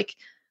portfolio, like,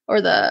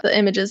 or the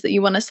images that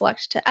you want to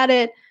select to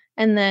edit.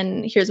 And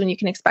then here's when you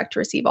can expect to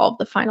receive all of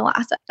the final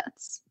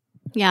assets.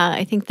 Yeah,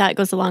 I think that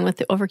goes along with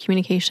the over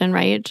communication,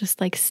 right? Just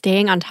like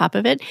staying on top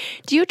of it.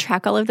 Do you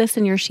track all of this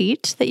in your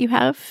sheet that you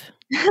have?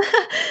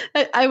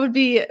 I would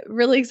be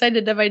really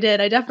excited if I did.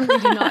 I definitely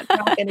do not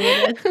track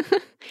any of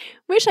this.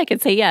 Wish I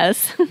could say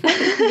yes.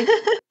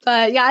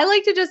 But yeah, I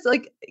like to just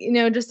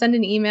just send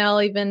an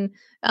email even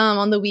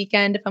on the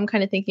weekend if I'm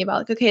kind of thinking about,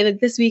 like, okay,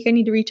 like this week I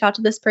need to reach out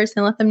to this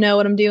person, let them know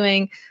what I'm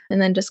doing,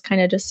 and then just kind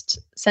of just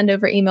send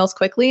over emails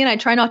quickly. And I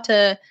try not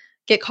to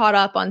get caught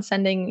up on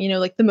sending,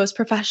 like the most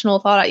professional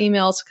thought out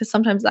emails, because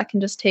sometimes that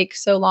can just take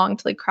so long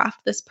to like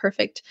craft this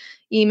perfect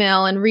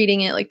email and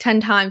reading it like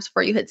 10 times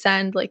before you hit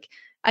send. Like,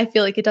 I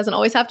feel like it doesn't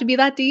always have to be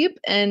that deep.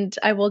 And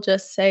I will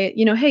just say,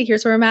 hey,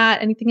 here's where I'm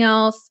at. Anything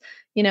else?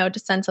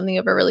 Just send something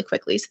over really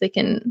quickly so they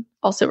can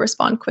also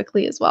respond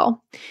quickly as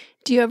well.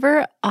 Do you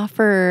ever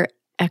offer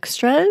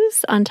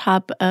extras on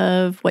top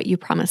of what you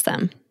promise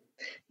them?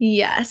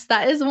 Yes,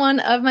 that is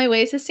one of my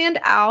ways to stand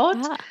out.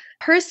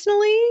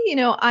 Personally,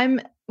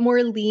 I'm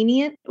more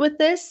lenient with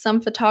this. Some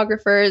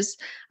photographers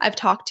I've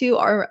talked to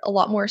are a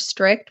lot more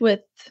strict with,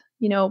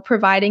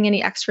 providing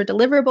any extra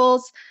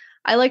deliverables.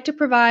 I like to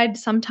provide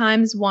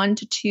sometimes 1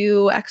 to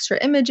 2 extra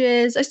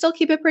images. I still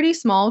keep it pretty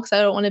small because I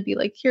don't want to be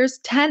like, here's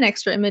 10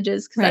 extra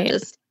images, because that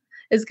just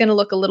is going to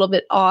look a little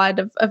bit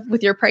odd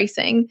with your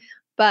pricing.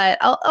 But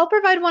I'll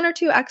provide 1 or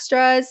 2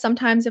 extras.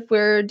 Sometimes if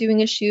we're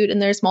doing a shoot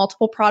and there's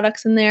multiple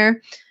products in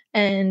there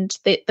and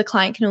the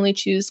client can only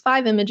choose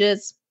 5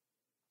 images,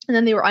 and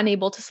then they were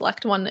unable to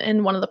select one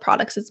and one of the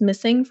products is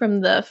missing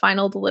from the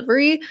final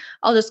delivery,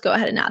 I'll just go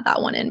ahead and add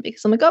that one in,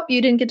 because I'm like, oh,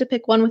 you didn't get to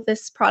pick one with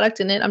this product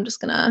in it. I'm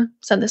just going to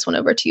send this one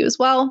over to you as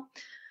well.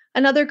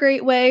 Another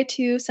great way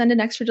to send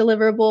an extra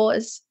deliverable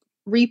is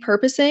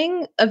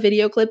repurposing a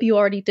video clip you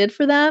already did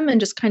for them and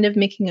just kind of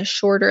making a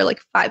shorter,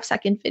 like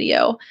 5-second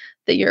video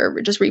that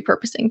you're just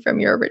repurposing from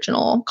your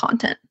original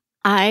content.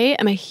 I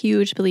am a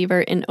huge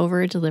believer in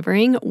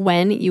over-delivering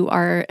when you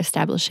are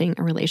establishing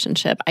a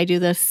relationship. I do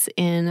this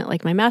in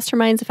like my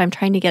masterminds if I'm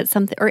trying to get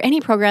something, or any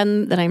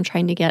program that I'm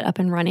trying to get up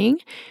and running.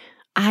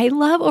 I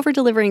love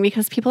over-delivering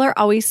because people are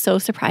always so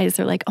surprised.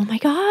 They're like, oh my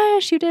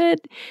gosh, you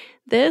did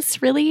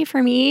this really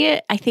for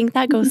me? I think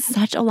that goes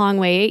such a long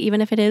way,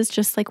 even if it is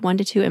just like 1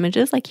 to 2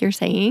 images like you're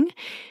saying.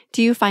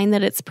 Do you find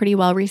that it's pretty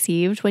well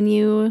received when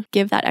you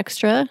give that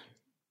extra?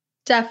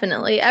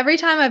 Definitely. Every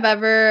time I've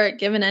ever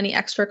given any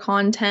extra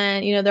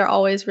content, they're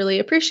always really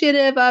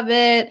appreciative of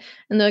it.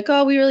 And they're like,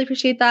 oh, we really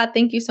appreciate that.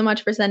 Thank you so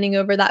much for sending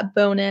over that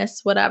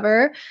bonus,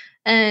 whatever.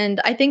 And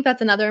I think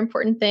that's another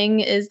important thing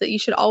is that you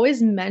should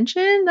always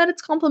mention that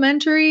it's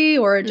complimentary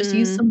or just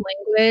use some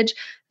language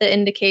that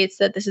indicates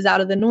that this is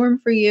out of the norm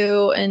for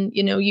you. And,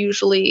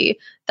 usually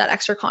that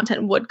extra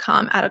content would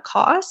come at a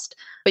cost,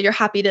 but you're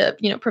happy to,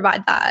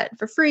 provide that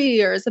for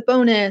free or as a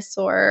bonus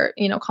or,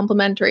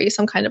 complimentary,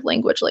 some kind of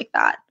language like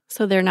that.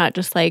 So they're not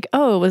just like,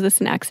 oh, was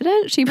this an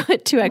accident? She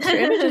put 2 extra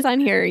images on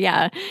here.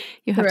 Yeah,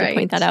 you have to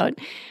point that out.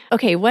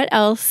 Okay, what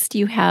else do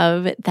you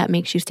have that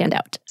makes you stand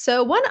out?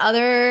 So one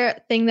other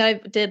thing that I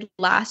did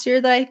last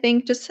year that I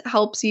think just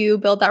helps you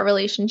build that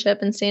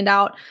relationship and stand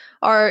out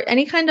are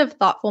any kind of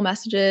thoughtful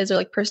messages or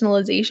like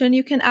personalization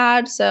you can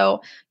add.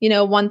 So,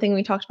 one thing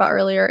we talked about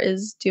earlier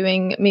is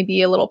doing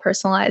maybe a little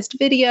personalized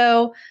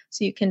video.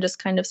 So you can just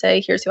kind of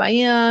say, here's who I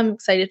am,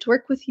 excited to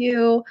work with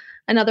you.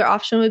 Another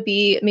option would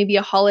be maybe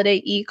a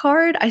holiday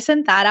e-card. I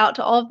sent that out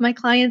to all of my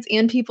clients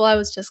and people I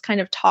was just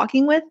kind of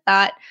talking with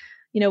that,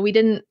 we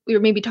were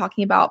maybe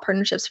talking about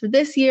partnerships for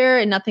this year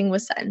and nothing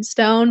was set in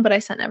stone, but I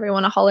sent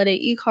everyone a holiday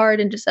e-card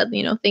and just said,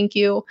 thank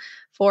you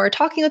for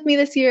talking with me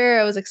this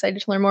year. I was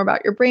excited to learn more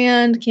about your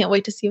brand. Can't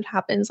wait to see what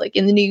happens like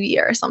in the new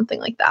year or something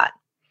like that.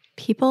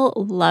 People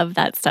love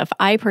that stuff.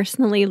 I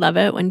personally love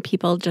it when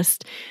people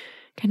just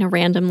kind of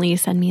randomly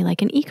send me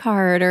like an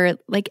e-card or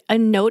like a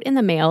note in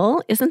the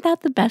mail. Isn't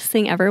that the best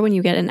thing ever when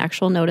you get an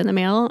actual note in the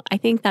mail? I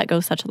think that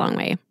goes such a long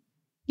way.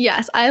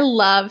 Yes, I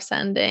love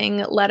sending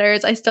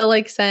letters. I still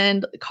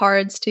send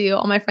cards to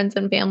all my friends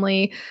and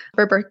family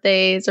for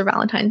birthdays or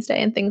Valentine's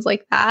Day and things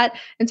like that.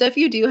 And so if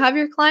you do have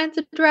your client's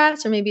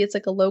address or maybe it's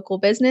like a local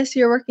business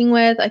you're working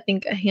with, I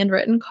think a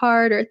handwritten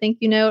card or a thank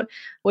you note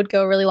would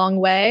go a really long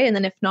way. And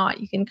then if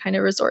not, you can kind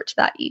of resort to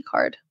that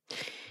e-card.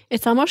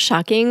 It's almost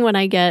shocking when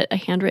I get a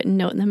handwritten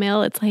note in the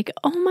mail. It's like,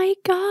 oh my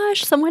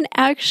gosh, someone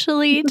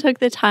actually took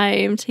the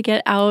time to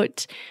get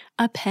out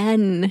a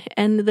pen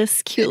and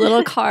this cute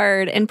little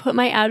card and put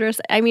my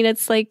address. I mean,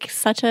 it's like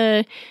such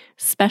a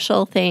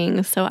special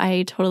thing. So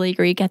I totally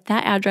agree. Get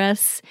that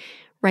address,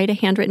 write a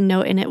handwritten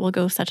note, and it will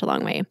go such a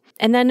long way.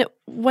 And then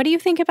what do you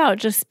think about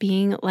just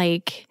being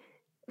like,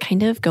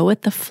 kind of go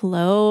with the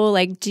flow?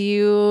 Like,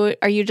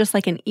 are you just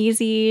like an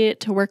easy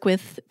to work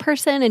with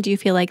person? And do you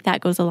feel like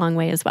that goes a long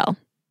way as well?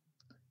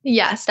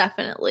 Yes,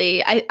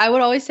 definitely. I would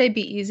always say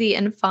be easy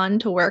and fun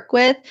to work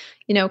with.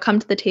 Come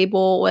to the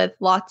table with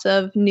lots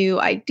of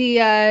new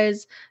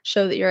ideas,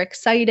 show that you're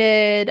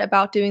excited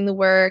about doing the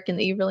work and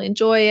that you really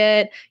enjoy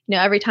it.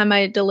 Every time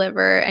I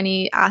deliver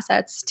any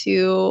assets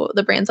to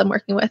the brands I'm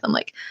working with, I'm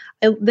like,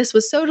 this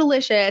was so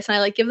delicious. And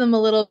I give them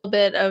a little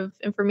bit of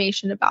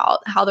information about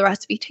how the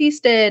recipe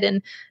tasted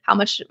and how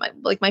much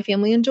my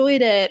family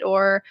enjoyed it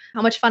or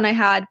how much fun I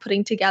had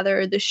putting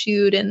together the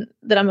shoot and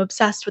that I'm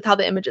obsessed with how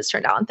the images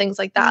turned out and things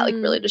like that.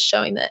 Really just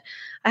showing that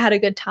I had a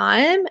good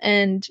time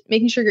and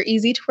making sure you're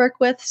easy to work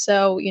with.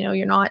 So,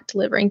 you're not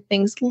delivering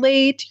things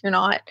late. You're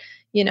not,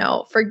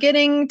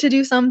 forgetting to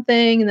do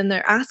something and then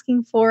they're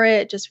asking for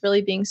it, just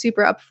really being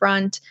super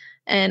upfront.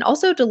 And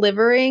also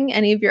delivering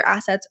any of your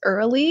assets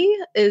early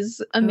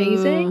is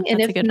amazing. Ooh,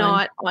 and if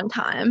not on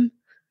time.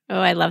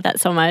 Oh, I love that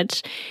so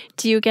much.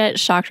 Do you get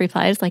shocked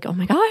replies like, oh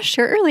my gosh,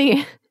 you're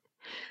early?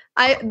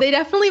 They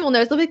definitely will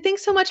notice. They'll be like,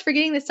 thanks so much for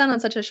getting this done on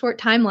such a short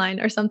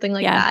timeline or something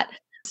like that.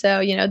 So,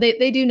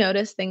 they do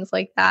notice things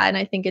like that. And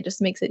I think it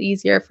just makes it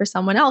easier for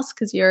someone else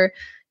because you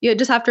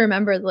just have to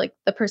remember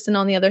the person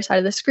on the other side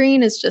of the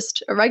screen is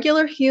just a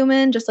regular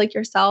human, just like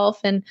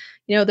yourself. And,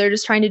 they're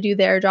just trying to do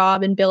their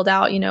job and build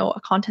out, a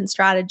content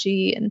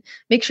strategy and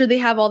make sure they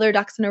have all their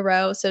ducks in a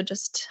row. So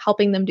just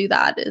helping them do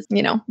that is,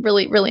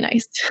 really, really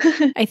nice.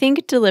 I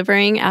think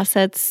delivering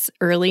assets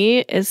early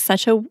is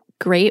such a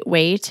great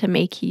way to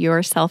make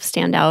yourself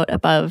stand out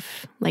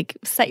above,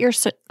 set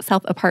yourself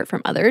apart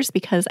from others,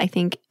 because I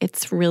think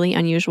it's really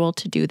unusual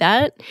to do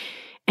that.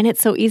 And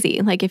it's so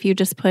easy. If you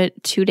just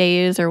put 2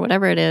 days or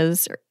whatever it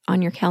is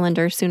on your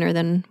calendar sooner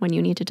than when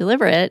you need to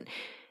deliver it,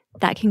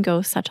 that can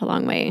go such a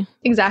long way.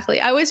 Exactly.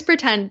 I always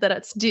pretend that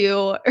it's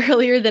due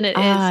earlier than it is.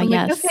 I'm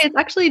yes. okay, it's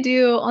actually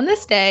due on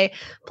this day.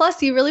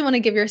 Plus, you really want to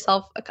give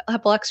yourself a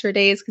couple extra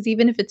days because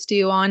even if it's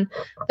due on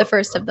the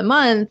first of the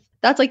month,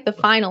 that's the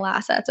final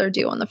assets are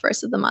due on the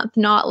first of the month,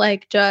 not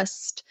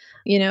just,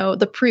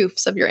 the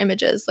proofs of your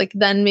images.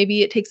 Then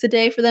maybe it takes a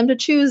day for them to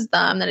choose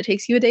them, then it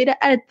takes you a day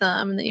to edit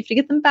them, and then you have to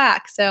get them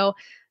back. So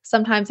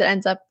sometimes it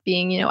ends up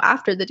being,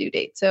 after the due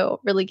date. So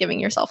really giving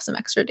yourself some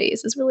extra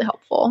days is really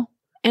helpful.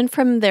 And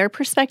from their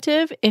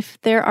perspective, if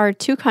there are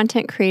 2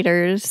 content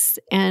creators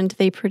and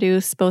they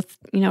produce both,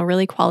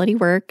 really quality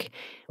work,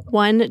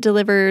 one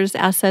delivers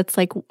assets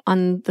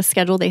on the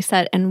schedule they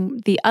set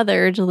and the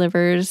other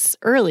delivers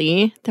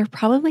early, they're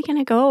probably going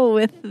to go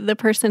with the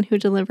person who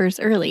delivers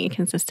early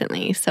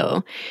consistently.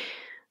 So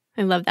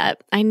I love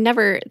that. I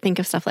never think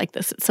of stuff like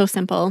this. It's so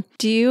simple.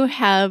 Do you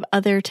have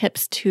other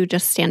tips to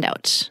just stand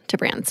out to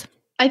brands?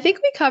 I think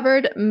we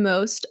covered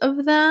most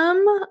of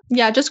them.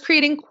 Yeah, just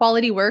creating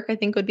quality work, I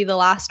think would be the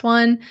last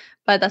one.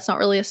 but that's not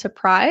really a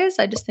surprise.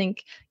 I just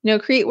think,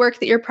 create work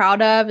that you're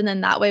proud of. And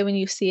then that way, when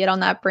you see it on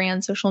that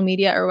brand social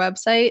media or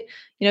website,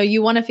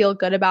 you want to feel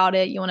good about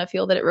it. You want to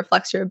feel that it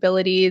reflects your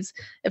abilities.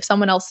 If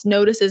someone else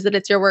notices that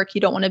it's your work, you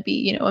don't want to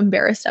be,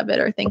 embarrassed of it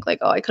or think like,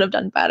 oh, I could have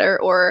done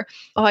better, or,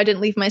 oh, I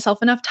didn't leave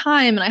myself enough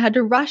time and I had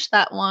to rush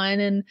that one.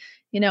 And,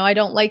 I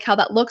don't like how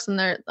that looks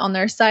on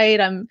their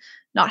site. I'm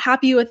not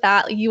happy with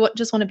that. Like, you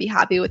just want to be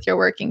happy with your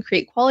work and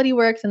create quality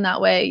works. And that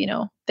way,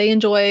 they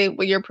enjoy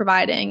what you're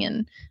providing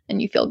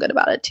and you feel good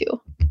about it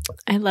too.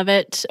 I love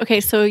it.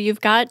 Okay. So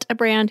you've got a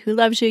brand who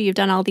loves you. You've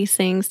done all these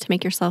things to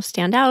make yourself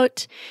stand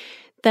out.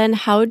 Then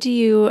how do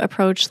you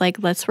approach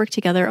let's work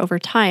together over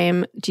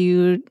time? Do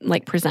you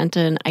present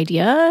an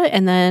idea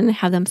and then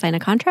have them sign a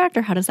contract,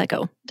 or how does that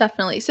go?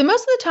 Definitely. So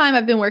most of the time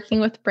I've been working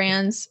with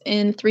brands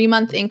in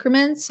 3-month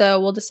increments.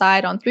 So we'll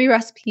decide on 3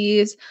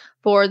 recipes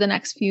for the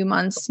next few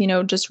months,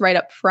 just right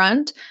up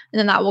front. And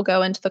then that will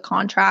go into the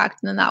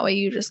contract. And then that way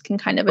you just can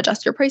kind of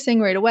adjust your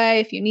pricing right away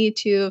if you need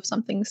to, if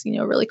something's,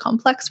 really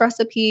complex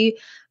recipe.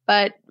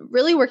 But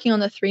really working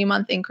on the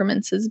 3-month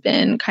increments has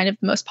been kind of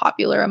the most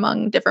popular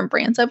among different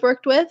brands I've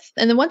worked with.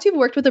 And then once you've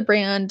worked with a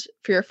brand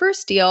for your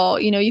first deal,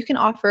 you can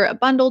offer a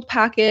bundled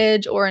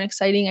package or an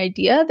exciting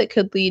idea that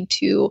could lead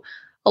to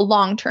a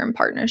long-term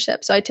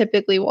partnership. So I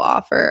typically will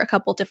offer a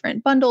couple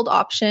different bundled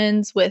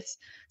options, with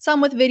some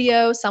with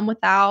video, some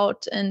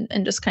without, and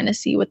just kind of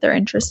see what they're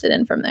interested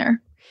in from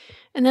there.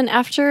 And then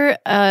after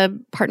a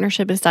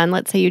partnership is done,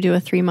 let's say you do a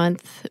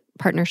 3-month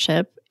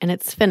partnership and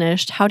it's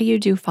finished, how do you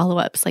do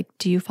follow-ups?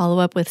 Do you follow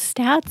up with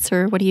stats,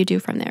 or what do you do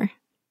from there?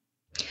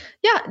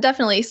 Yeah,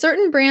 definitely.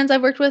 Certain brands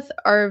I've worked with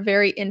are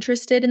very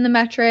interested in the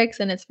metrics,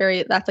 and that's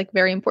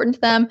very important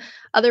to them.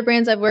 Other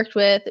brands I've worked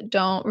with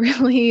don't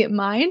really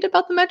mind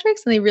about the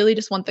metrics, and they really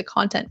just want the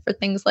content for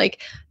things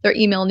like their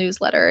email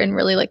newsletter, and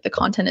really the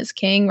content is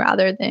king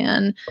rather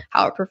than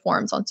how it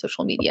performs on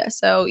social media.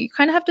 So you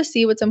kind of have to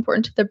see what's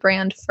important to the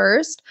brand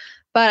first.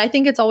 But I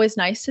think it's always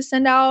nice to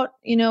send out,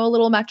 a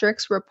little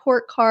metrics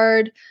report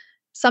card.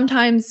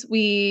 Sometimes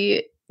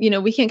we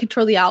can't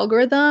control the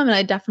algorithm. And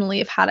I definitely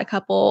have had a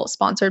couple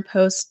sponsored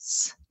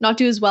posts not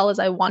do as well as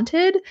I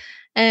wanted.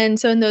 And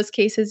so in those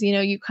cases,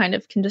 you kind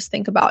of can just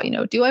think about,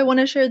 do I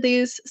want to share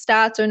these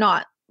stats or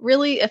not?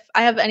 Really, if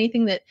I have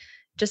anything that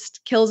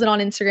just kills it on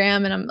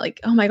Instagram and I'm like,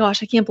 oh my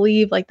gosh, I can't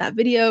believe that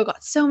video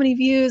got so many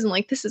views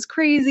and this is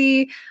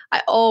crazy,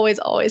 I always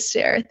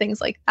share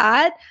things like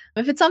that.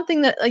 If it's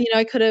something that,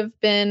 I could have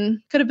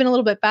been a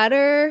little bit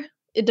better,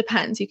 it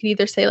depends. You could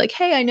either say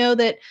hey, I know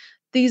that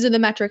these are the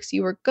metrics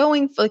you were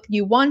going for,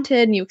 you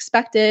wanted and you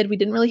expected. We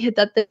didn't really hit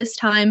that this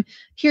time.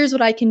 Here's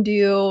what I can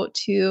do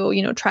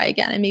to, try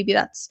again. And maybe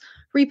that's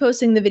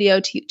reposting the video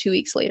 2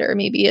 weeks later.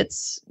 Maybe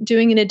it's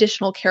doing an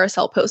additional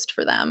carousel post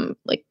for them,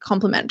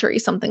 complimentary,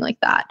 something like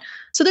that.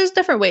 So there's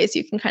different ways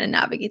you can kind of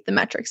navigate the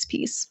metrics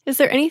piece. Is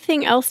there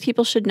anything else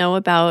people should know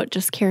about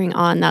just carrying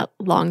on that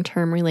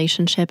long-term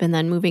relationship and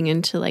then moving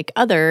into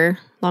other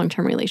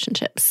long-term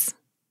relationships?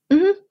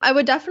 Mm-hmm. I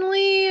would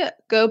definitely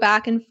go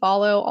back and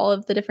follow all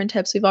of the different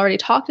tips we've already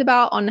talked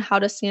about on how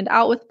to stand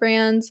out with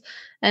brands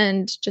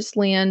and just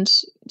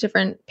land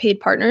different paid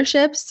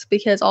partnerships,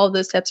 because all of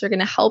those tips are going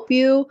to help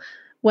you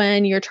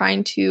when you're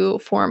trying to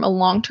form a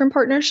long-term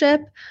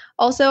partnership.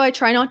 Also, I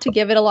try not to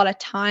give it a lot of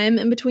time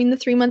in between the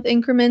 3-month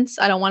increments.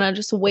 I don't want to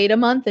just wait a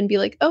month and be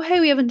like, oh, hey,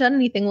 we haven't done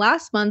anything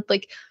last month.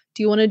 Do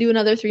you want to do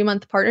another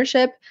 3-month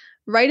partnership?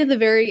 Right at the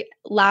very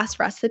last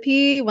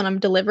recipe, when I'm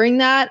delivering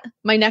that,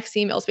 my next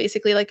email is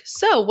basically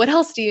so what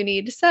else do you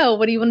need? So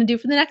what do you want to do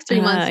for the next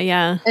 3 months?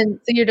 Yeah. And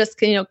so you're just,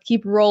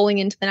 keep rolling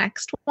into the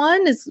next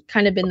one has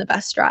kind of been the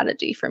best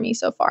strategy for me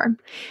so far.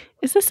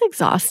 Is this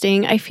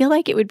exhausting? I feel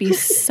like it would be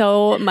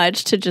so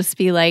much to just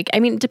be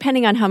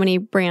depending on how many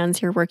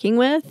brands you're working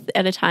with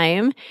at a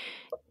time,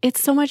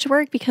 it's so much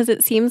work, because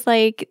it seems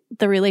like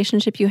the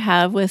relationship you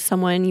have with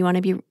someone you want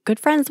to be good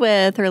friends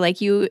with, or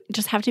you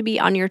just have to be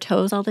on your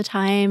toes all the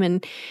time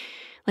and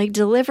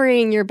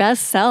delivering your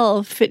best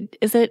self.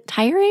 Is it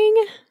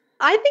tiring?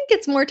 I think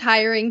it's more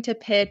tiring to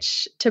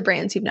pitch to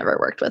brands you've never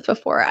worked with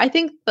before. I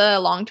think the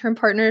long-term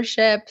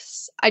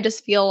partnerships, I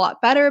just feel a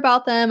lot better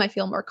about them. I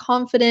feel more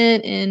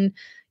confident in,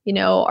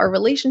 our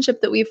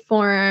relationship that we've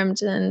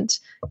formed. And,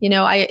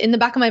 in the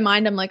back of my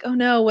mind, I'm like, oh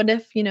no, what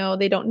if,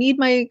 they don't need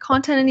my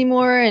content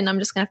anymore and I'm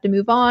just gonna have to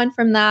move on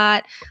from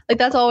that.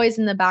 That's always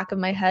in the back of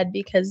my head,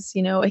 because,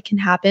 it can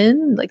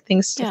happen.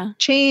 Things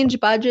change,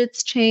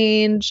 budgets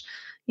change,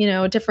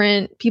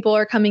 different people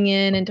are coming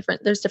in and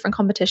there's different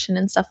competition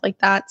and stuff like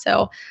that.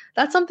 So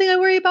that's something I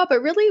worry about.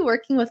 But really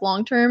working with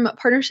long-term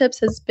partnerships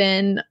has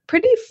been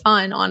pretty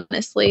fun,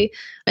 honestly,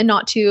 and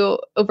not too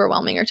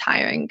overwhelming or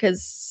tiring,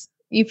 because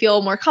you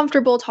feel more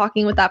comfortable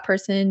talking with that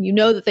person. You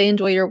know that they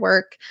enjoy your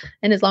work.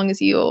 And as long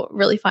as you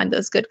really find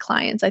those good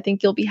clients, I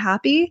think you'll be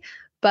happy.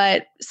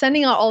 But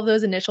sending out all of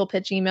those initial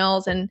pitch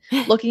emails and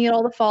looking at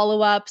all the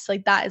follow-ups,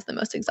 that is the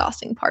most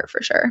exhausting part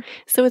for sure.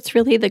 So it's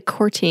really the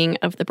courting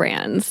of the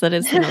brands that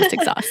is the most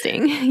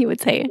exhausting, you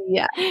would say.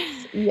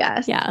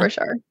 Yes, yeah, for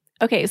sure.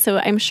 Okay, so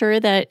I'm sure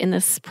that in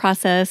this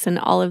process and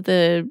all of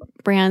the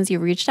brands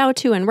you've reached out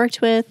to and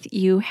worked with,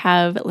 you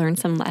have learned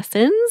some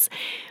lessons.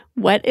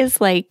 What is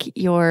like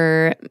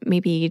your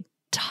maybe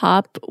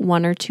top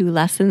 1 or 2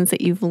 lessons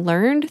that you've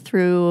learned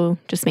through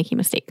just making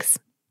mistakes?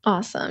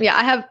 Awesome. Yeah,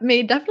 I have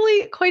made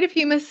definitely quite a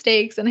few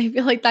mistakes, and I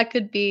feel like that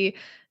could be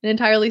an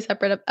entirely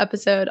separate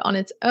episode on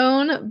its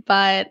own.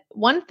 But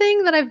one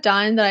thing that I've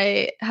done that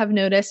I have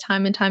noticed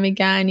time and time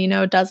again,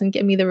 doesn't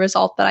get me the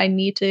result that I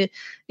need to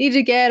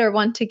get or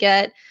want to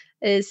get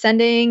is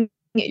sending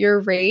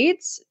your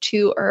rates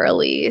too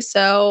early.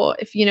 So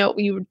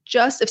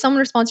if someone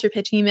responds to your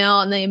pitch email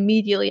and they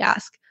immediately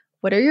ask,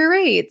 what are your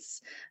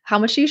rates? How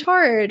much do you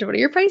charge? What are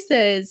your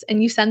prices?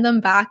 And you send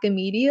them back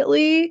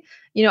immediately.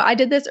 I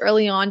did this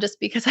early on just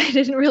because I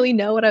didn't really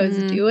know what I was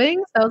doing.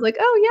 So I was like,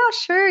 oh yeah,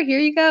 sure. Here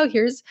you go.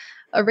 Here's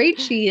a rate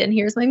sheet and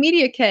here's my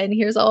media kit and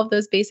here's all of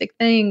those basic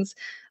things.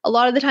 A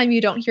lot of the time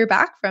you don't hear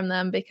back from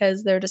them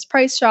because they're just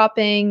price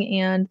shopping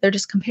and they're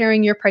just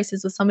comparing your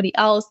prices with somebody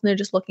else. And they're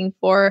just looking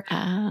for,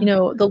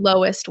 the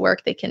lowest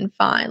work they can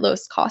find,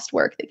 lowest cost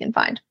work they can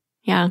find.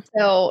 Yeah.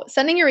 So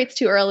sending your rates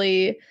too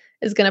early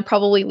is going to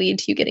probably lead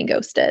to you getting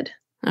ghosted.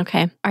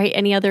 Okay. All right.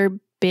 Any other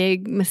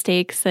big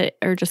mistakes that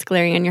are just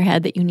glaring in your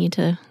head that you need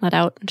to let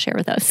out and share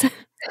with us?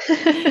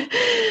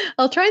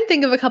 I'll try and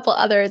think of a couple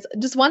others.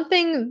 Just one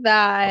thing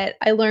that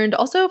I learned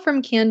also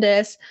from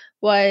Candace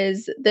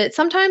was that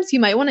sometimes you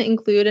might want to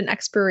include an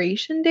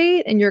expiration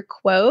date in your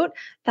quote.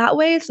 That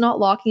way it's not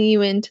locking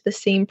you into the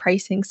same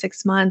pricing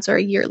 6 months or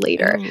a year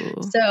later.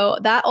 Ooh. So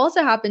that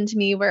also happened to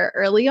me where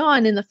early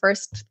on in the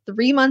first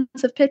 3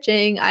 months of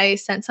pitching, I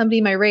sent somebody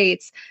my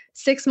rates.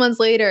 6 months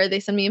later, they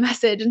send me a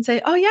message and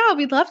say, oh yeah,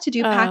 we'd love to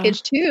do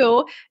package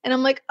 2. And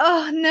I'm like,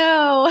 oh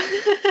no.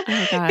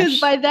 Because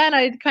by then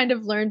I'd kind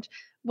of learned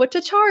what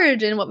to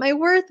charge and what my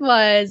worth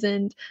was.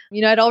 And,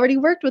 I'd already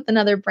worked with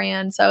another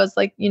brand. So I was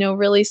like,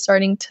 really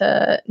starting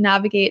to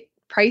navigate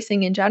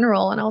pricing in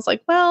general. And I was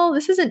like, well,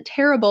 this isn't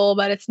terrible,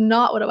 but it's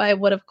not what I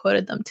would have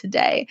quoted them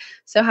today.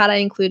 So had I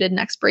included an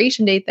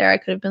expiration date there, I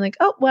could have been like,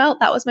 oh, well,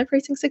 that was my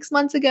pricing 6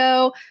 months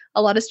ago.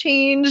 A lot has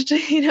changed,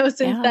 since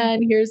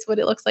then. Here's what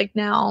it looks like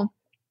now.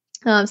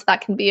 So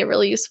that can be a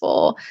really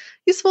useful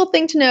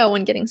thing to know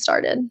when getting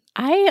started.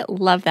 I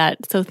love that.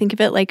 So think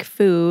of it like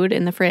food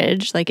in the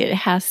fridge, like it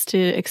has to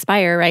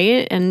expire,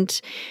 right?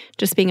 And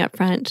just being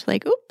upfront,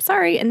 like, oops,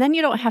 sorry. And then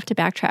you don't have to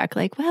backtrack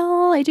like,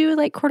 well, I do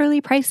like quarterly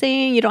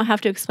pricing. You don't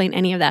have to explain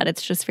any of that.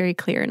 It's just very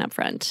clear and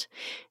upfront.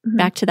 Mm-hmm.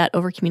 Back to that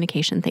over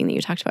communication thing that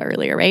you talked about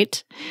earlier,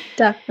 right?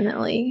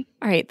 Definitely.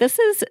 All right. This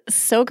is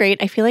so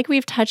great. I feel like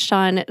we've touched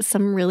on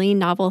some really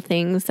novel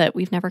things that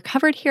we've never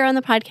covered here on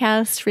the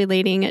podcast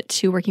relating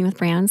to working with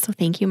brands. So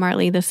thank you,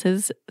 Marley. This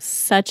is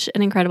such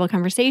an incredible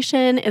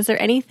conversation. Is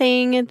there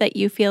anything that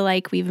you feel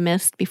like we've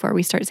missed before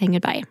we start saying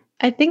goodbye?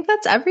 I think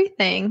that's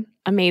everything.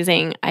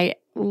 Amazing. I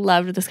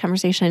loved this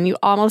conversation. You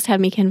almost have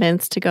me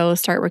convinced to go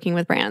start working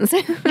with brands.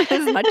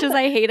 As much as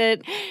I hate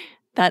it,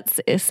 that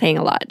is saying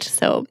a lot.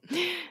 So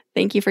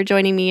thank you for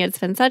joining me. It's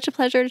been such a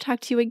pleasure to talk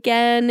to you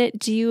again.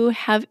 Do you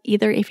have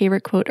either a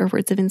favorite quote or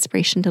words of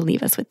inspiration to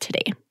leave us with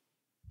today?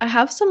 I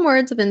have some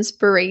words of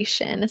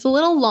inspiration. It's a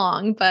little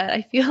long, but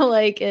I feel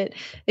like it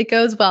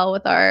goes well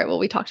with what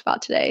we talked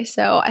about today.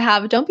 So I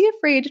have, don't be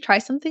afraid to try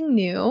something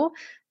new,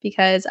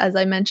 because as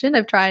I mentioned,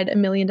 I've tried a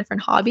million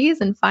different hobbies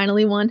and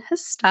finally one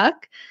has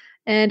stuck.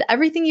 And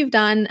everything you've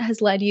done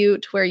has led you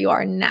to where you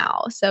are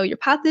now. So your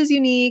path is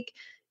unique.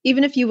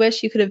 Even if you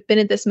wish you could have been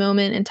at this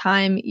moment in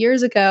time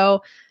years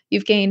ago,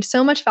 you've gained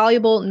so much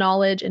valuable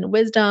knowledge and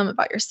wisdom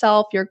about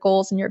yourself, your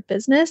goals, and your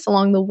business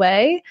along the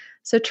way.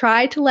 So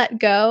try to let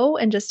go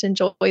and just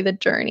enjoy the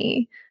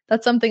journey.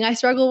 That's something I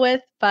struggle with,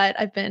 but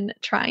I've been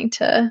trying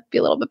to be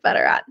a little bit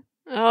better at.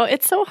 Oh,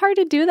 it's so hard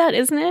to do that,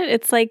 isn't it?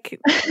 It's like,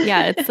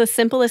 yeah, it's the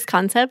simplest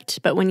concept,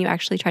 but when you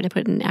actually try to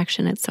put it in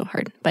action, it's so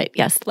hard. But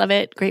yes, love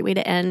it. Great way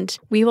to end.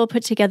 We will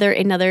put together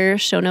another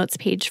show notes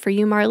page for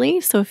you,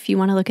 Marley. So if you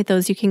want to look at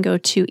those, you can go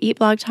to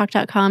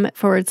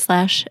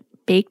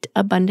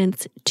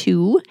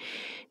eatblogtalk.com/bakedabundance2.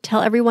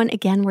 Tell everyone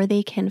again where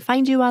they can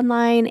find you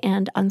online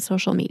and on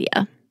social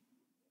media.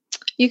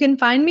 You can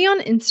find me on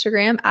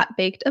Instagram at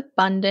Baked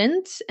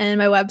Abundance, and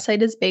my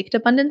website is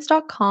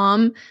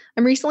bakedabundance.com.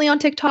 I'm recently on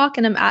TikTok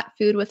and I'm at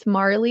Food with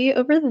Marley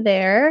over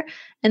there.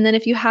 And then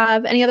if you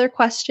have any other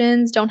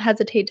questions, don't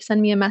hesitate to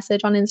send me a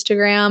message on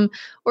Instagram,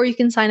 or you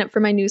can sign up for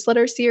my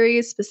newsletter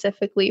series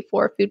specifically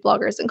for food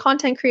bloggers and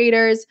content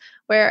creators,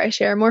 where I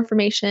share more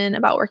information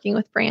about working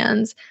with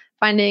brands,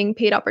 finding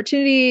paid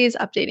opportunities,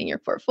 updating your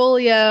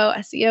portfolio,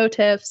 SEO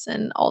tips,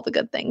 and all the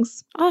good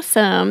things.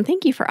 Awesome.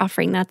 Thank you for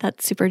offering that.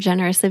 That's super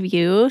generous of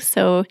you.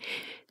 So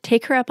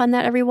take her up on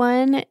that,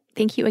 everyone.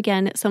 Thank you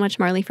again so much,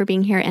 Marley, for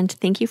being here. And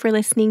thank you for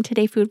listening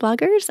today, food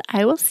bloggers.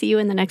 I will see you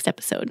in the next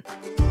episode.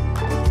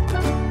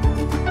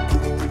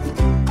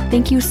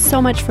 Thank you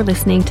so much for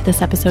listening to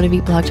this episode of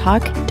Eat Blog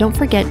Talk. Don't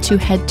forget to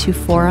head to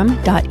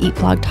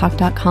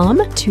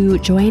forum.eatblogtalk.com to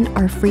join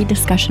our free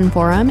discussion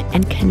forum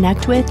and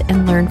connect with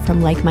and learn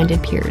from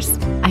like-minded peers.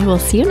 I will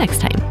see you next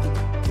time.